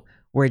 people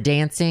were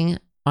dancing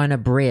on a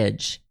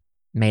bridge,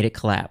 made it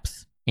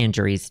collapse.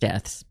 Injuries,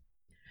 deaths.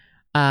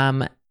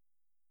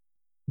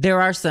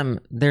 There's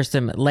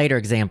some later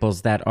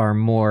examples that are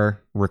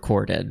more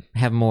recorded,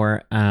 have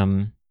more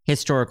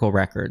historical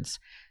records.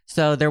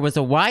 So there was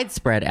a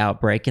widespread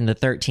outbreak in the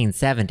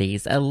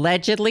 1370s,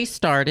 allegedly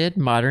started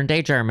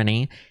modern-day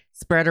Germany,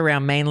 spread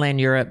around mainland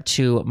Europe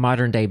to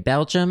modern-day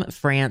Belgium,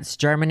 France,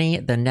 Germany,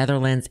 the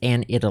Netherlands,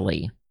 and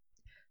Italy.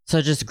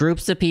 So just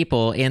groups of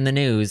people in the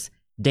news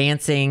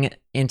dancing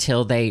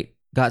until they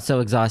got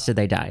so exhausted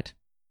they died,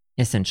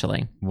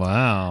 essentially.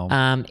 Wow.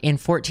 In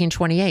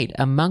 1428,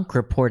 a monk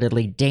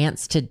reportedly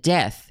danced to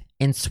death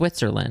in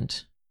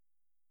Switzerland.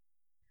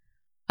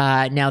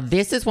 Now,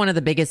 this is one of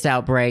the biggest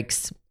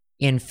outbreaks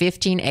in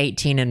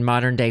 1518 in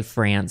modern-day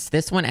France.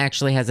 This one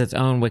actually has its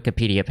own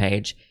Wikipedia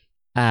page.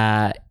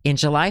 In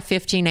July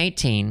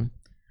 1518,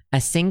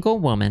 a single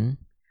woman,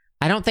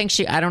 I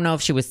don't know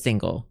if she was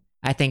single.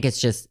 I think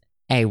it's just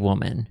a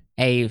woman.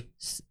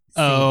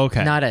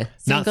 Okay. Not a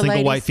single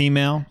ladies. White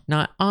female?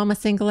 Not all my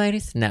single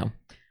ladies? No.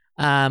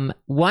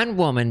 One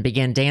woman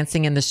began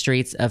dancing in the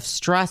streets of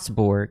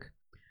Strasbourg.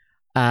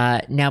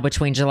 Now,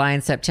 between July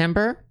and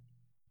September,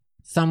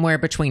 somewhere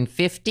between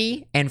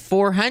 50 and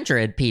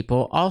 400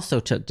 people also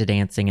took to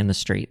dancing in the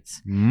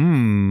streets.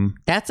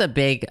 That's a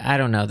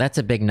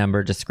big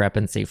number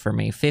discrepancy for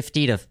me.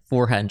 50 to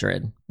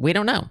 400. We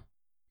don't know.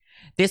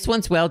 This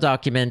one's well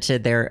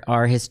documented. There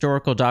are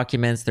historical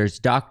documents. There's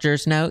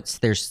doctor's notes.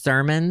 There's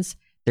sermons.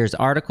 There's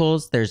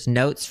articles. There's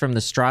notes from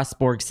the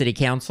Strasbourg City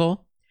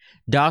Council.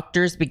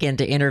 Doctors began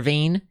to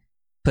intervene,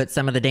 put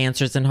some of the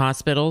dancers in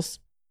hospitals.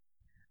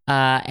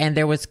 And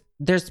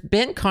there's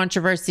been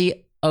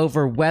controversy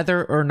over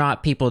whether or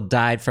not people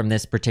died from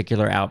this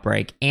particular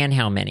outbreak and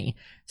how many.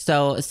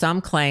 So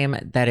some claim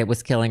that it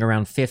was killing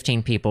around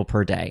 15 people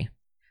per day.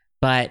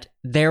 But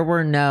there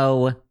were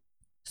no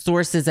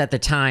sources at the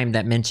time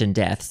that mentioned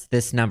deaths.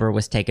 This number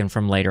was taken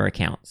from later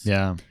accounts.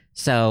 Yeah.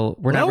 So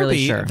we're not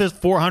really sure. If there's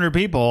 400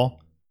 people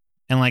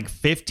and like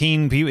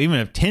 15 people, even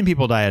if 10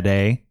 people die a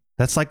day,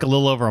 that's like a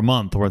little over a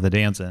month worth of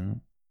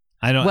dancing.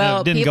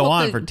 It didn't go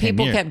on for 10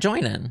 people years. kept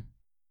joining.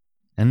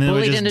 And then it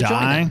would just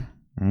die?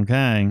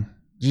 Okay.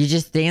 You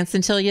just dance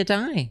until you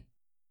die.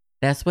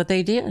 That's what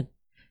they did.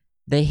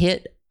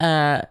 They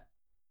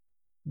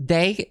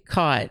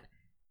caught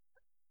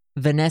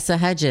Vanessa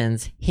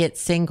Hudgens' hit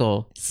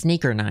single,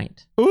 Sneaker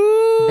Night.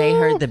 Ooh. They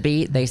heard the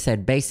beat. They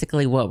said,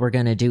 basically what we're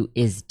going to do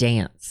is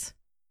dance.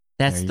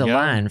 That's the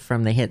line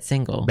from the hit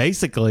single.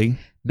 Basically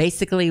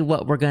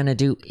what we're going to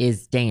do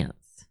is dance.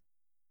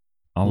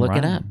 Look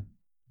it up.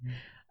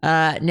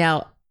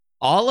 Now,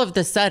 all of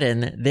the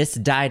sudden, this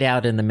died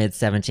out in the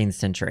mid-17th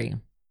century.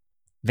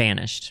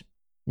 Vanished.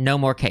 No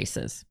more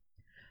cases.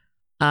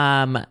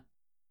 The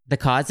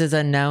cause is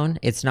unknown.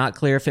 It's not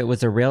clear if it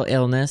was a real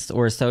illness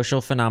or a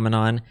social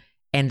phenomenon,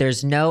 and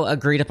there's no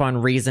agreed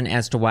upon reason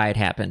as to why it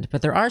happened.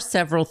 But there are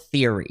several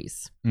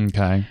theories.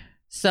 Okay.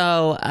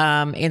 So,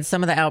 in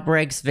some of the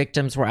outbreaks,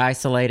 victims were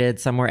isolated,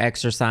 some were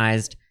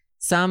exorcised.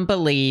 Some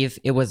believe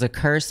it was a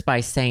curse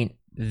by Saint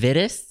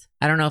Vitus.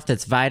 I don't know if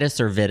that's Vitus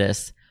or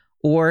Vitus,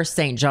 or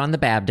Saint John the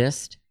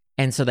Baptist.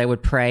 And so they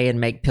would pray and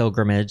make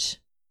pilgrimages.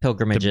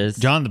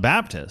 John the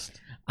Baptist?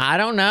 I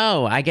don't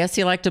know. I guess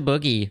he liked to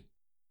boogie.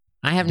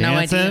 I have no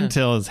idea. Dancing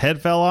until his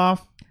head fell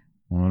off?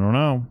 I don't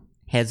know.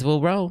 Heads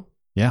will roll.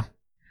 Yeah.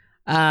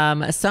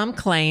 Some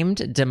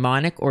claimed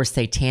demonic or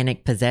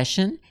satanic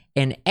possession,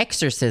 and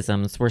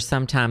exorcisms were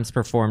sometimes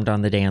performed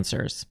on the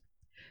dancers.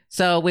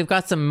 So we've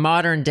got some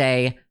modern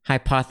day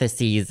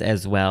hypotheses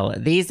as well.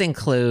 These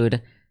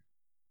include,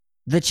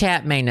 the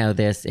chat may know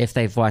this if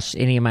they've watched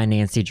any of my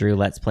Nancy Drew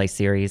Let's Play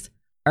series,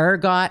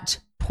 ergot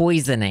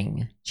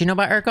poisoning. Do you know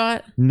about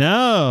ergot?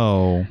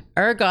 No.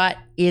 Ergot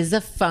is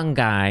a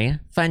fungi,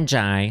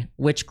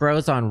 which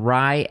grows on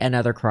rye and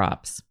other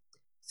crops.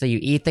 So you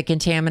eat the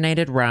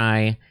contaminated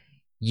rye,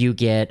 you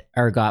get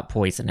ergot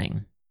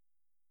poisoning.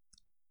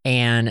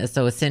 And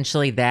so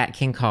essentially that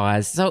can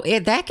cause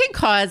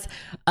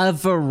a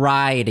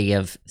variety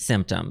of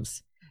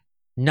symptoms,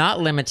 not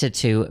limited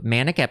to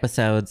manic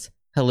episodes,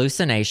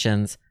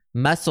 hallucinations,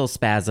 muscle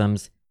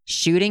spasms,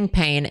 shooting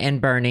pain,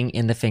 and burning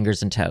in the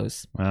fingers and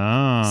toes.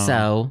 Oh.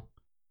 So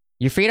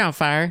your feet on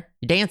fire,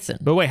 you're dancing.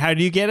 But wait, how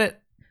do you get it?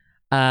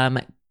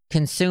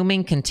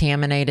 Consuming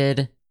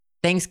contaminated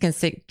things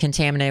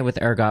contaminated with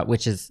ergot,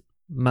 which is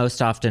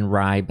most often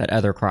rye, but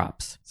other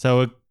crops.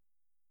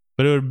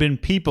 But it would have been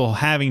people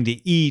having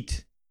to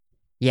eat.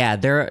 Yeah,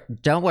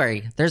 don't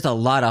worry. There's a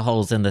lot of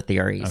holes in the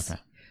theories. Okay.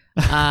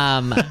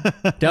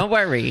 Don't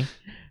worry.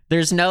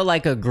 There's no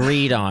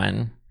agreed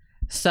on.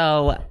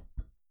 So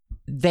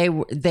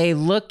they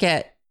look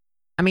at,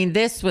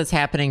 this was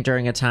happening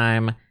during a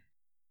time.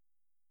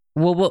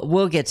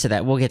 We'll get to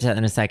that. We'll get to that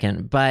in a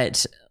second.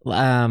 But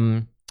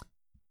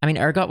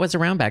ergot was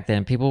around back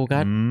then. People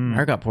got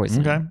ergot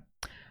poisoning.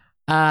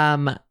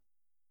 Okay.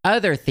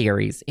 Other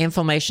theories: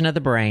 inflammation of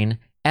the brain,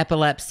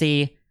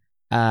 epilepsy,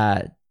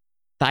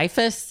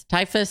 typhus.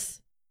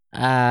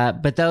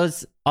 But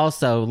those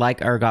also,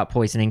 like ergot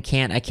poisoning,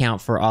 can't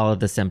account for all of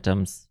the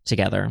symptoms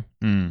together.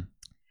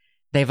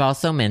 They've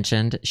also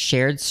mentioned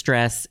shared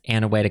stress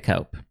and a way to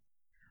cope.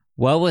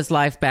 What was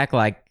life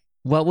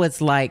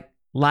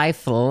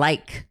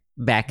like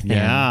back then?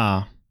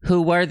 Yeah.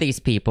 Who were these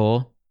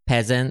people?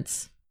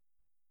 Peasants.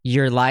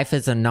 Your life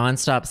is a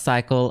nonstop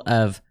cycle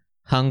of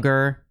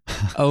hunger,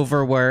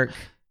 overwork,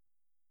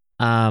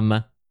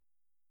 no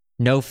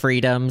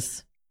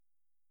freedoms,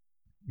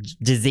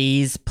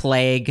 disease,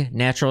 plague,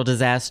 natural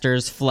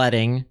disasters,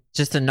 flooding,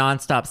 just a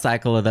nonstop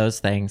cycle of those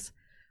things.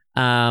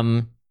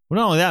 Well,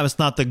 not only that, it's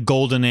not the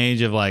golden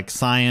age of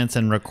science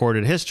and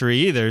recorded history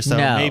either. So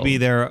maybe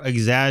they're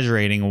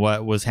exaggerating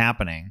what was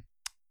happening.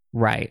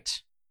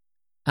 Right.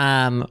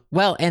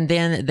 Well, and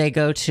then they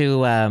go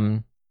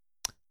to,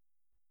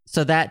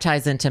 so that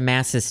ties into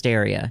mass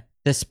hysteria,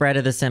 the spread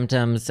of the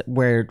symptoms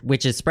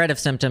which is spread of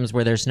symptoms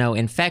where there's no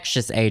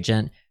infectious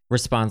agent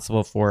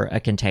responsible for a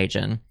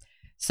contagion.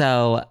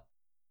 So,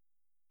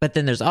 but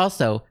then there's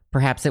also,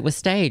 perhaps it was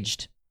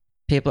staged.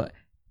 People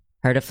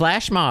heard of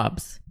flash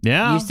mobs.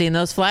 Yeah. You've seen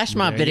those flash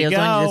mob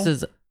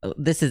videos.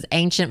 This is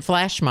ancient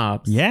flash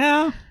mobs.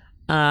 Yeah.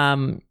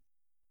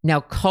 Now,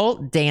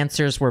 cult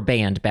dancers were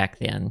banned back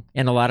then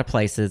in a lot of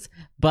places,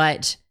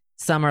 but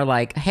some are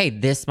like, hey,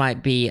 this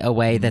might be a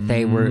way that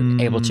they were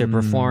able to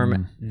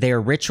perform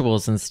their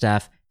rituals and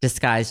stuff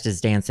disguised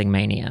as dancing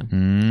mania.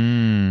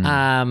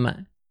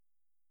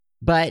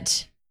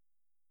 But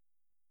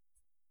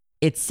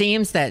it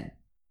seems that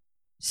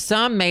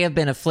some may have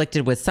been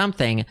afflicted with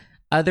something.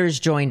 Others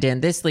joined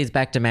in. This leads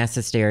back to mass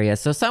hysteria.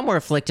 So some were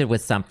afflicted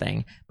with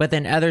something, but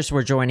then others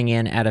were joining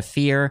in out of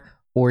fear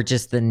or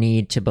just the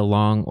need to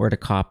belong or to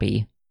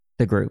copy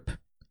the group.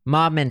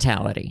 Mob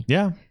mentality.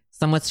 Yeah.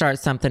 Someone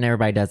starts something,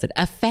 everybody does it.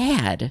 A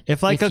fad.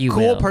 If a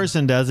cool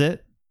person does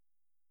it,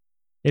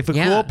 if a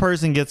cool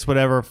person gets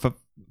whatever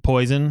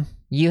poison.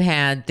 You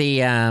had the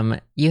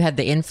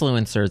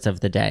influencers of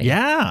the day.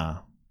 Yeah.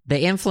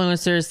 The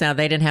influencers, now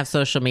they didn't have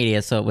social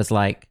media, so it was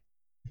like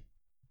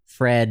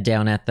Fred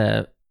down at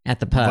the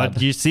pub.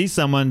 But you see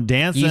someone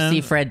dancing. You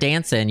see Fred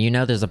dancing, you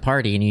know there's a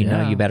party, and you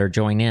know you better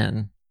join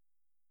in.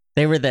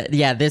 They were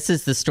this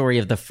is the story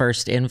of the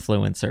first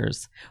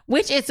influencers,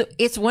 which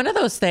it's one of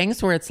those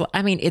things where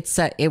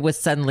it was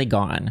suddenly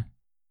gone,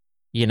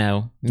 mid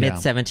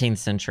 17th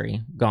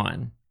century,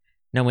 gone.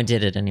 No one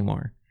did it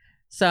anymore.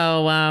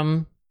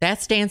 So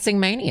that's Dancing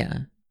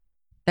Mania.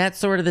 That's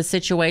sort of the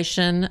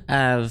situation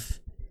of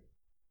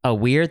a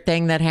weird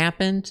thing that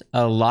happened.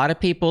 A lot of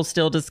people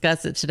still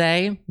discuss it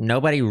today.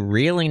 Nobody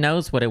really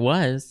knows what it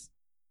was.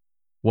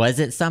 Was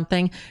it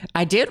something?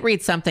 I did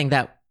read something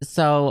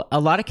so a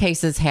lot of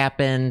cases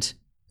happened,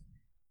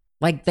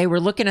 like they were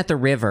looking at the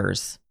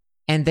rivers,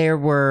 and there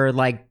were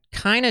like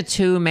kind of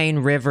two main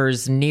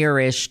rivers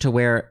nearish to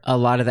where a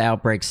lot of the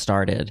outbreaks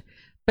started.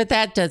 But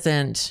that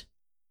doesn't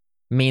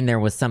mean there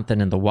was something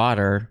in the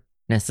water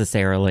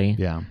necessarily.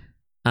 Yeah.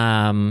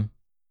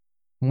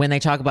 When they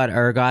talk about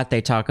ergot, they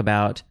talk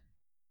about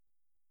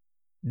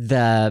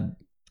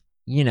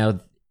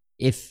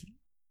if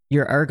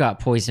your ergot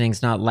poisoning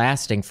is not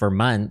lasting for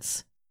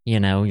months, you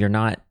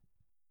don't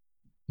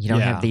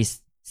have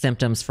these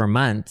symptoms for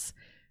months.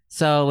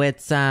 So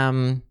it's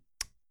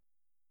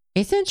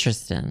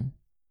interesting.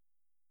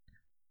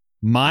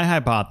 My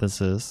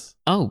hypothesis.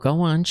 Oh, go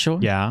on. Sure.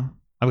 Yeah.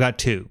 I've got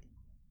two.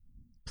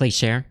 Please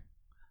share.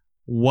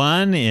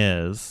 One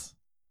is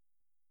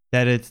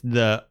that it's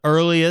the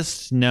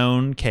earliest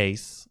known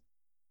case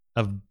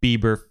of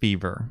Bieber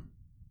fever.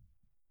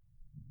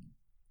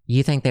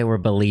 You think they were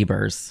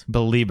believers?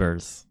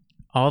 Believers.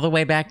 All the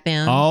way back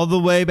then? All the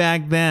way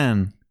back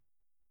then.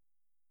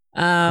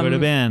 Would have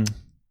been.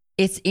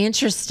 It's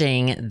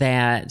interesting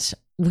that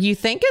you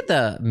think of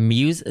the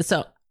music.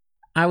 So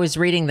I was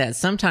reading that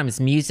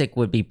sometimes music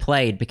would be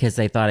played because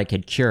they thought it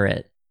could cure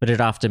it, but it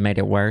often made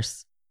it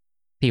worse.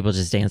 People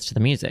just danced to the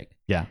music.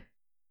 Yeah.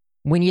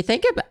 When you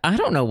think of, I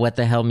don't know what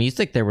the hell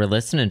music they were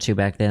listening to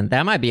back then.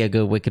 That might be a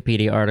good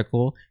Wikipedia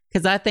article,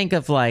 because I think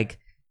of like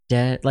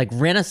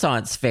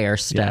Renaissance fair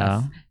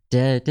stuff.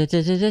 Yeah.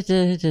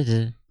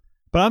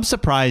 But I'm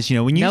surprised,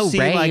 when you see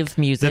rave like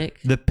music.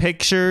 The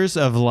pictures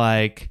of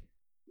like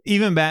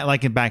even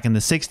back in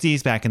the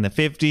 60s, back in the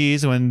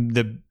 50s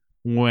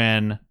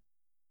when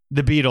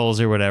the Beatles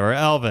or whatever,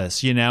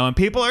 Elvis, and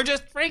people are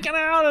just freaking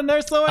out and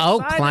they're so excited.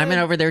 Oh, climbing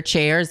over their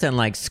chairs and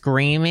like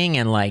screaming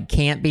and like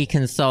can't be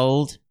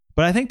consoled.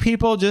 But I think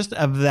people just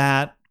of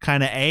that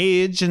kind of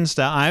age and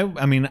stuff. I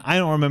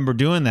don't remember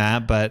doing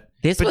that, but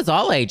this was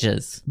all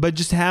ages. But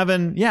just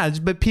having,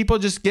 but people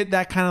just get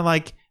that kind of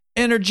like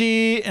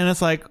energy, and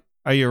it's like,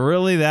 are you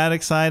really that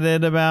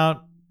excited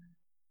about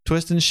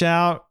Twist and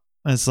Shout?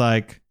 And it's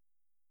like,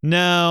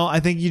 no, I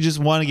think you just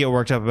want to get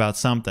worked up about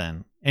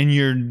something, and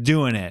you're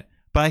doing it.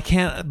 But I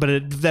can't.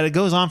 But that it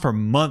goes on for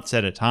months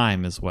at a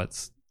time is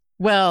what's.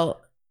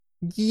 Well,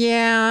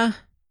 yeah.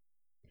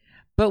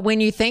 But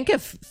when you think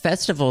of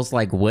festivals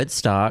like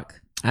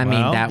Woodstock, that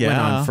went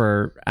on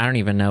for, I don't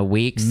even know,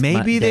 weeks.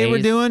 Maybe they were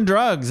doing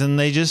drugs and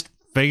they just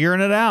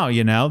figuring it out,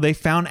 They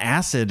found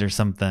acid or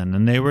something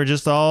and they were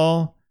just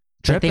all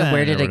tripping. But then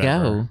where did it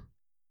go?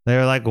 They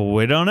were like, well,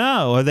 we don't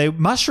know. Or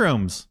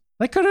mushrooms.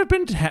 They could have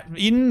been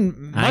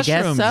eating mushrooms. I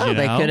guess so.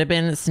 They could have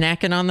been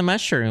snacking on the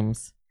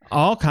mushrooms.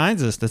 All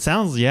kinds of stuff.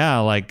 Sounds,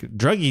 like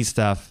druggy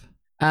stuff.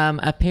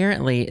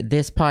 Apparently,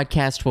 This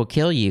Podcast Will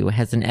Kill You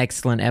has an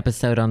excellent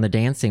episode on the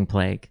dancing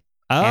plague.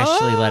 Oh.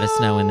 Ashley let us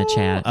know in the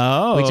chat,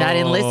 which I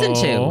didn't listen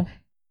to.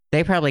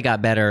 They probably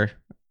got better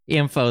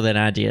info than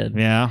I did.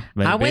 Yeah,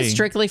 maybe. I went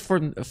strictly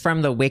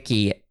from the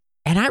wiki,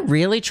 and I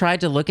really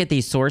tried to look at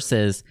these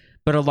sources,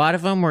 but a lot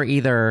of them were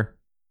either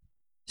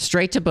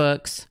straight to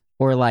books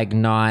or like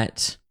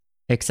not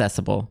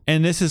accessible.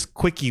 And this is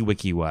Quickie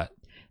Wiki What?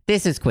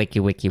 This is Quickie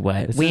Wiki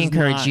What. We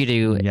encourage you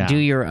to do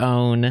your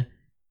own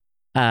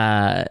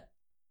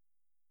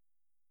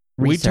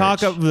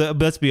research.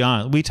 Let's be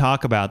honest, we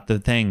talk about the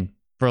thing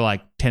for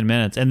like 10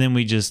 minutes and then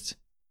we just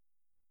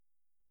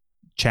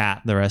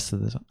chat the rest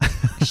of this.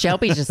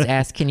 Shelby just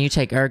asked, can you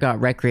take ergot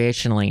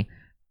recreationally?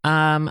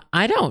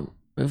 I don't.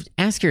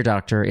 Ask your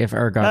doctor if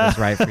ergot is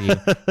right for you.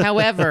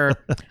 However,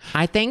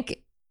 I think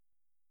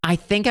I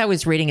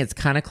was reading it's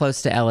kind of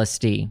close to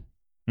LSD.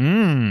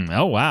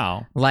 Oh,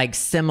 wow. Like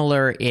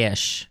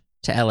similar-ish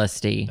to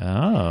LSD.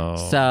 Oh.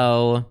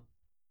 So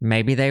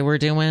maybe they were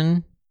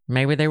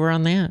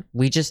on that.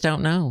 We just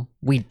don't know.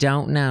 We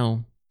don't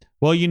know.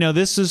 Well,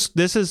 this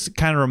is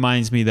kind of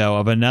reminds me though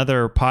of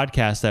another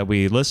podcast that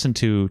we listened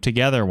to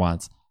together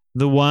once.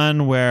 The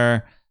one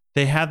where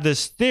they have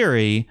this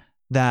theory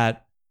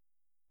that,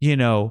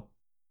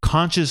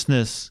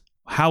 consciousness,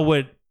 how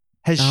it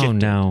has shifted. Oh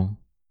no.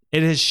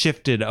 It has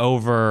shifted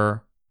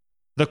over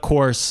the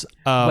course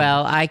of...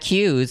 Well,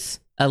 IQs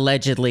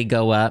allegedly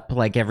go up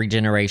like every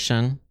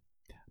generation.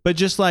 But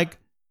just like,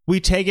 we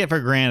take it for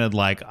granted.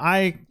 Like,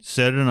 I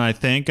sit and I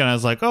think, and I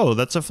was like, oh,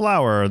 that's a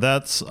flower.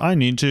 I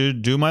need to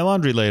do my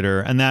laundry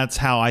later. And that's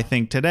how I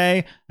think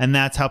today. And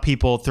that's how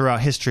people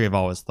throughout history have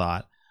always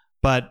thought.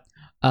 But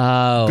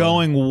Oh.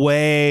 Going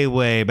way,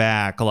 way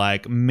back.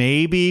 Like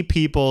maybe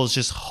people's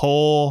just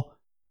whole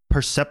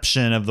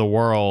perception of the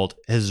world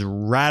is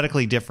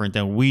radically different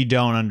than we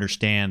don't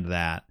understand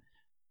that.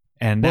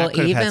 And that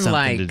could have had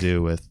something to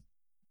do with.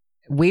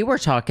 We were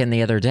talking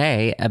the other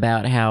day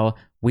about how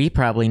we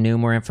probably knew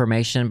more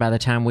information by the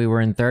time we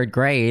were in third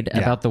grade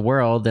about the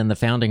world than the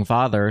founding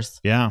fathers.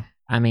 Yeah.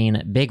 I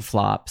mean, big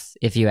flops,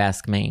 if you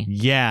ask me.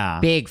 Yeah.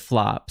 Big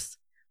flops.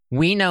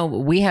 We know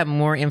we have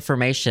more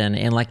information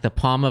in like the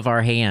palm of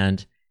our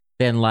hand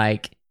than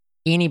like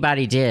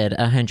anybody did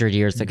 100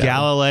 years ago.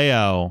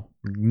 Galileo.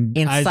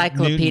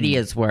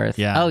 Encyclopedia's worth.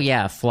 Yeah. Oh,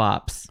 yeah.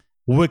 Flops.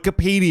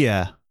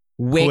 Wikipedia.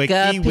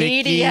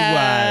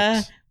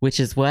 Wikipedia. Which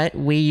is what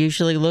we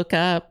usually look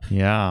up.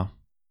 Yeah.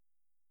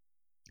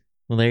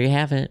 Well, there you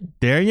have it.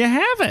 There you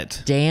have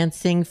it.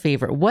 Dancing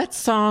fever. What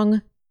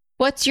song?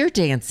 What's your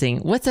dancing?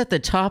 What's at the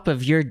top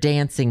of your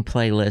dancing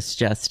playlist,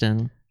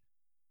 Justin?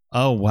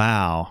 Oh,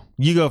 wow.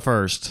 You go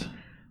first.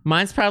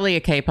 Mine's probably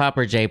a K-pop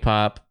or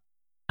J-pop.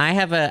 I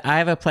have a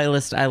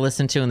playlist I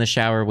listen to in the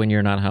shower when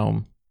you're not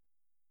home.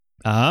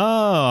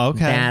 Oh,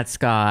 okay. That's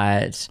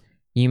got,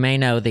 you may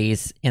know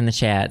these in the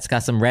chat. It's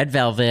got some Red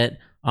Velvet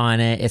on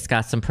it. It's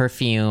got some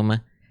Perfume.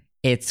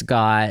 It's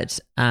got,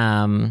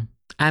 like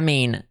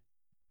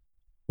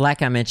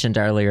I mentioned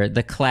earlier,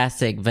 the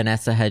classic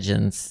Vanessa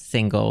Hudgens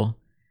single,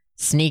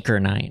 Sneaker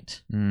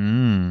Night.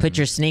 Put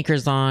your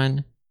sneakers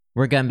on.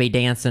 We're going to be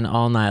dancing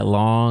all night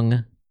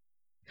long.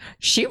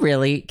 She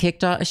really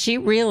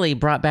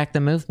brought back the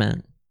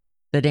movement,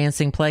 the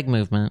dancing plague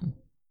movement.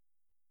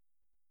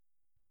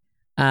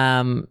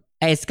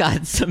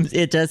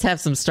 It does have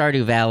some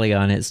Stardew Valley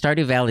on it.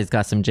 Stardew Valley's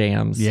got some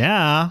jams.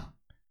 Yeah.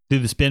 Do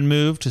the spin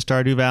move to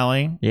Stardew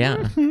Valley. Yeah.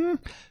 Mm-hmm.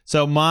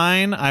 So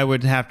mine, I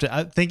would have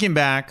to, thinking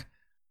back,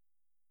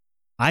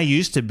 I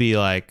used to be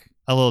like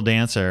a little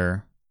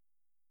dancer.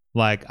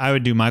 Like I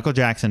would do Michael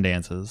Jackson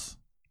dances.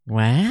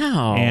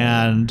 Wow.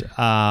 And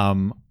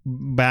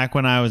back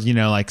when I was,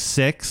 like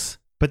 6,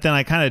 but then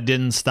I kind of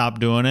didn't stop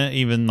doing it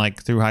even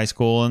like through high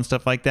school and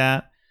stuff like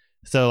that.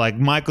 So like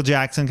Michael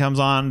Jackson comes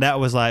on, that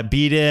was like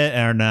Beat It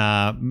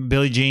and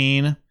Billie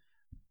Jean.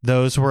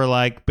 Those were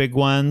like big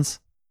ones.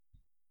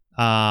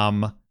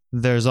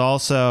 There's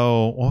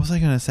also, what was I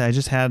going to say? I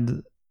just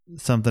had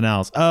something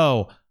else.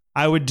 Oh,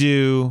 I would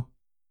do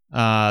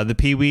the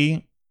Pee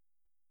Wee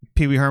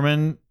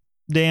Herman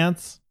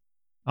dance.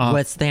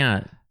 What's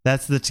that?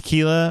 That's the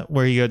tequila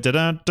where you go da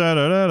da da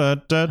da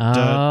da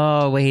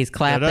da. Oh, where he's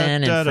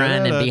clapping in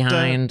front and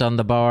behind on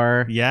the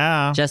bar.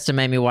 Yeah. Justin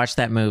made me watch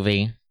that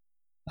movie.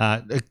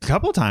 A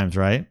couple times,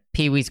 right?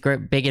 Pee-wee's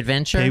Big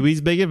Adventure.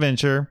 Pee-wee's Big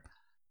Adventure.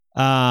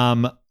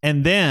 And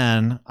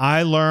then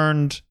I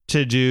learned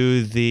to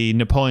do the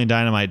Napoleon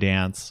Dynamite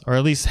dance, or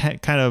at least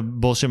kind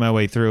of bullshit my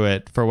way through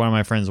it for one of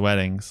my friends'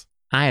 weddings.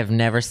 I have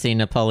never seen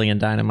Napoleon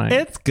Dynamite.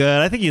 It's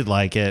good. I think you'd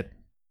like it.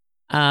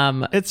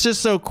 It's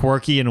just so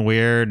quirky and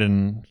weird.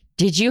 And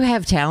did you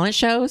have talent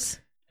shows?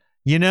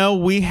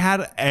 We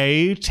had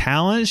a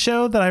talent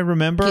show that I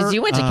remember. Because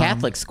you went to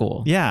Catholic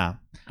school. Yeah.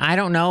 I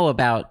don't know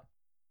about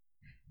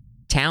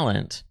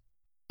talent.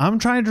 I'm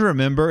trying to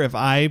remember if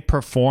I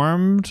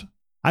performed.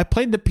 I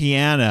played the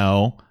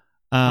piano.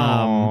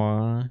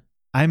 I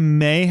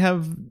may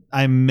have.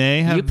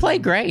 You play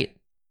great.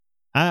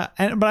 But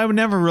I would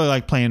never really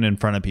like playing in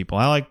front of people.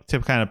 I like to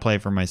kind of play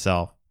for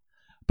myself.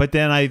 But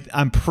then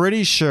I'm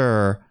pretty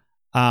sure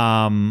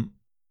the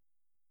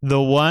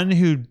one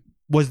who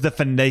was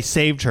they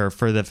saved her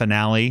for the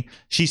finale.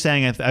 She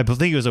sang, I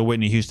think it was a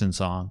Whitney Houston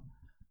song,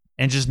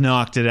 and just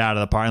knocked it out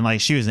of the park. And like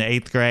she was in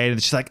 8th grade,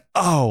 and she's like,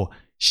 "Oh,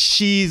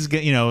 she's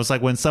it's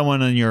like when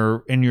someone in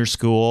your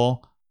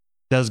school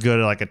does go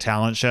to like a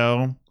talent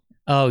show.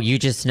 Oh, you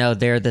just know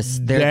they're the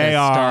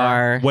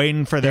star,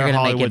 waiting for their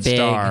Hollywood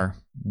star,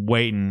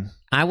 waiting.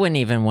 I wouldn't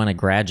even want to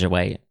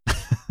graduate.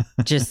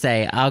 Just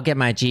say, I'll get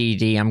my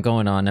GED. I'm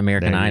going on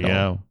American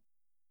Idol.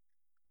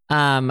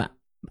 Go.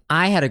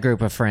 I had a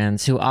group of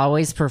friends who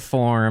always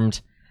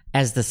performed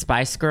as the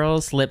Spice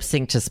Girls, lip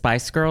sync to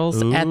Spice Girls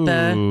at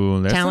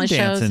the talent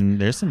shows.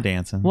 There's some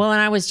dancing. Well,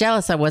 and I was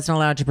jealous I wasn't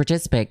allowed to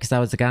participate because I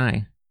was a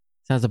guy.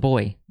 So I was a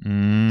boy.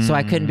 So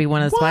I couldn't be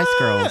one of the Spice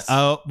Girls.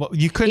 Oh, well,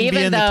 you couldn't be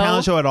in the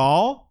talent show at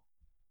all?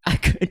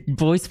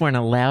 Boys weren't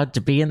allowed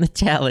to be in the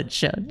talent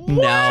show. What?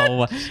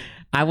 No,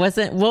 I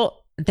wasn't. Well,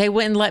 they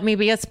wouldn't let me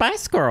be a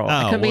Spice Girl.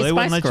 I couldn't be a Spice they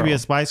wouldn't let Girl. you be a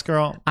Spice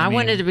Girl? I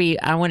wanted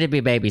to be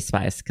Baby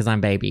Spice because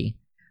I'm baby.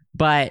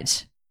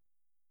 But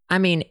I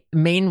mean,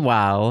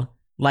 meanwhile,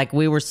 like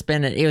we were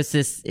spending, it's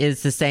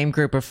the same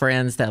group of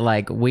friends that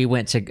like we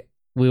would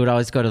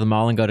always go to the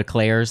mall and go to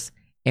Claire's,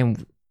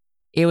 and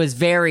it was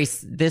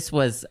this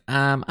was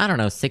I don't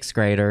know, 6th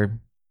grade or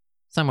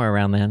somewhere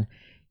around then.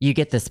 You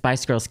get the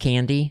Spice Girls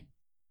candy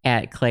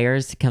at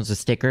Claire's. It comes with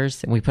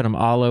stickers, and we put them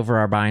all over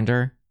our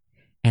binder.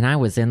 And I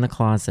was in the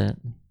closet.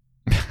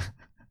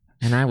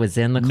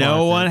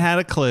 No one had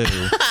a clue.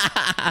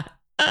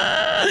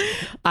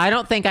 I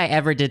don't think I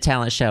ever did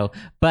talent show,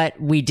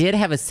 but we did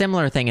have a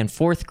similar thing in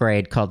 4th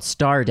grade called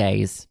Star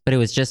Days, but it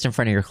was just in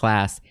front of your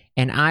class.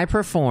 And I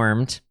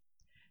performed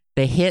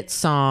the hit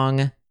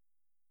song.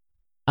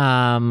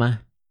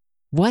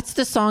 What's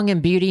the song in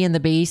Beauty and the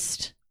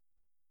Beast?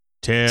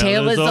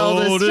 Tale as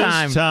old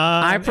as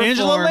time.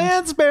 Angela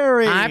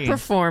Lansbury. I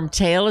performed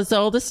Tale as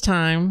Old as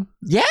Time.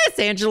 Yes,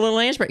 Angela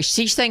Lansbury.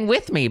 She sang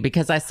with me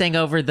because I sang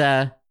over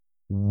the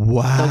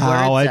words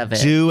a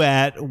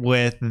duet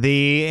with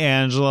the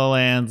Angela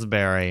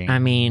Lansbury. I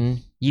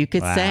mean, you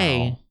could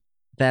say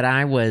that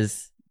I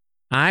was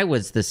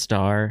the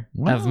star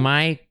of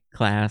my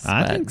class.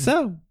 I think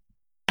so.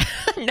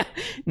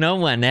 No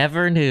one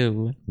ever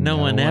knew. No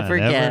one ever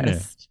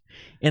guessed.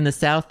 In the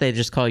South, they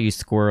just call you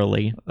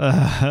squirrely.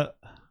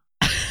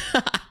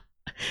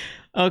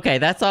 Okay,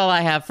 that's all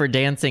I have for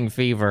Dancing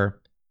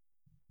Fever.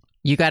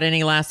 You got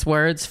any last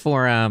words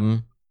for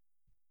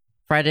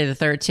Friday the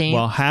 13th?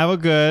 Well,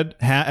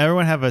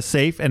 everyone have a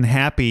safe and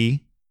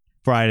happy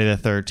Friday the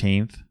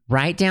 13th.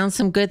 Write down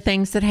some good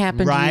things that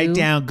happened to you. Write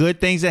down good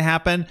things that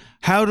happen.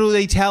 How do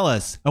they tell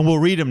us? And we'll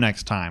read them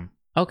next time.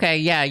 Okay,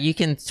 yeah, you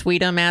can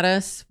tweet them at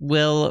us.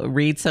 We'll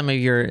read some of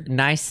your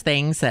nice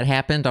things that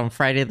happened on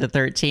Friday the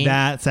 13th.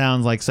 That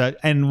sounds like such.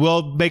 And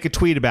we'll make a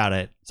tweet about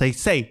it. Say,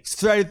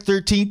 Friday the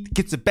 13th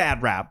gets a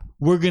bad rap.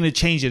 We're going to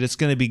change it. It's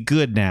going to be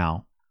good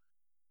now.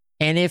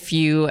 And if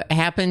you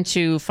happen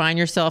to find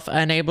yourself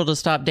unable to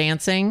stop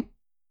dancing,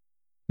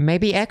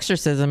 maybe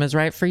exorcism is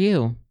right for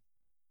you.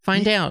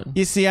 Find out.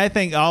 You see, I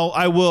think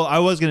I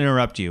was going to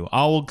interrupt you.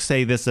 I will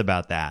say this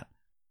about that.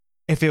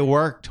 If it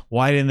worked,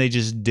 why didn't they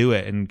just do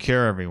it and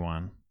cure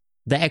everyone?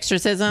 The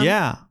exorcism?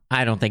 Yeah.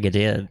 I don't think it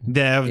did.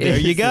 There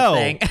you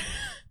go.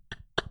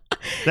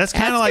 That's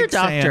kind of like your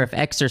doctor saying, if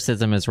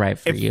exorcism is right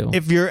for you.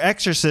 If your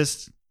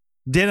exorcist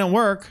didn't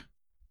work,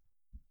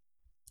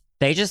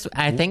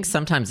 I think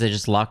sometimes they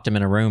just locked him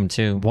in a room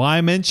too.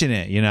 Why mention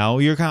it?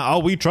 You're kind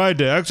of, we tried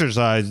to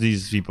exorcise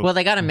these people. Well,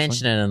 they got to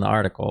mention it in the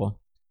article.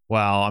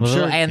 Well, I'm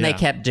sure. And they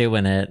kept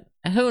doing it.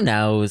 Who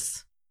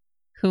knows?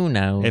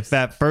 If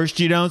at first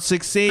you don't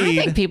succeed, I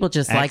think people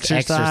just like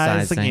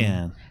exercising.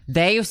 Again.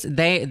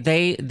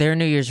 Their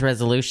New Year's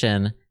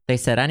resolution, they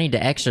said, I need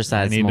to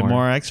exercise more. I need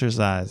more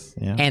exercise.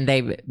 Yeah. And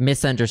they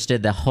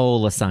misunderstood the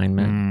whole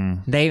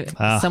assignment.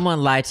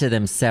 Someone lied to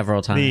them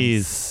several times.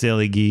 These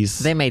silly geese.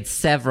 They made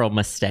several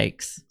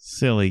mistakes.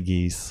 Silly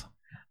geese.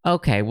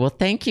 Okay, well,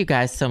 thank you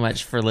guys so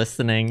much for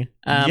listening.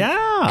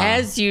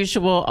 As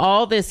usual,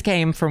 all this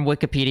came from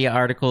Wikipedia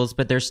articles,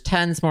 but there's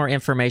tons more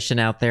information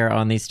out there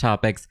on these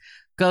topics.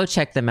 Go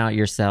check them out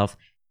yourself.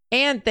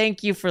 And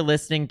thank you for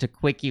listening to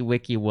Quickie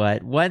Wiki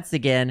What. Once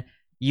again,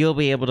 you'll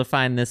be able to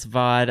find this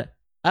VOD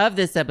of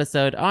this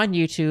episode on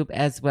YouTube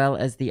as well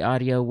as the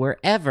audio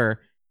wherever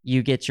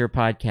you get your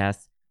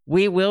podcasts.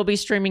 We will be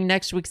streaming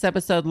next week's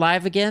episode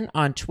live again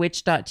on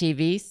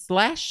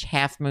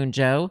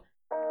twitch.tv/halfmoonjoe.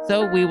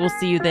 So we will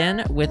see you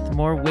then with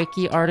more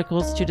wiki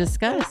articles to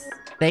discuss.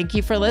 Thank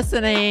you for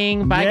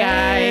listening. Bye,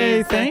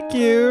 guys. Thank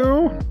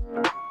you.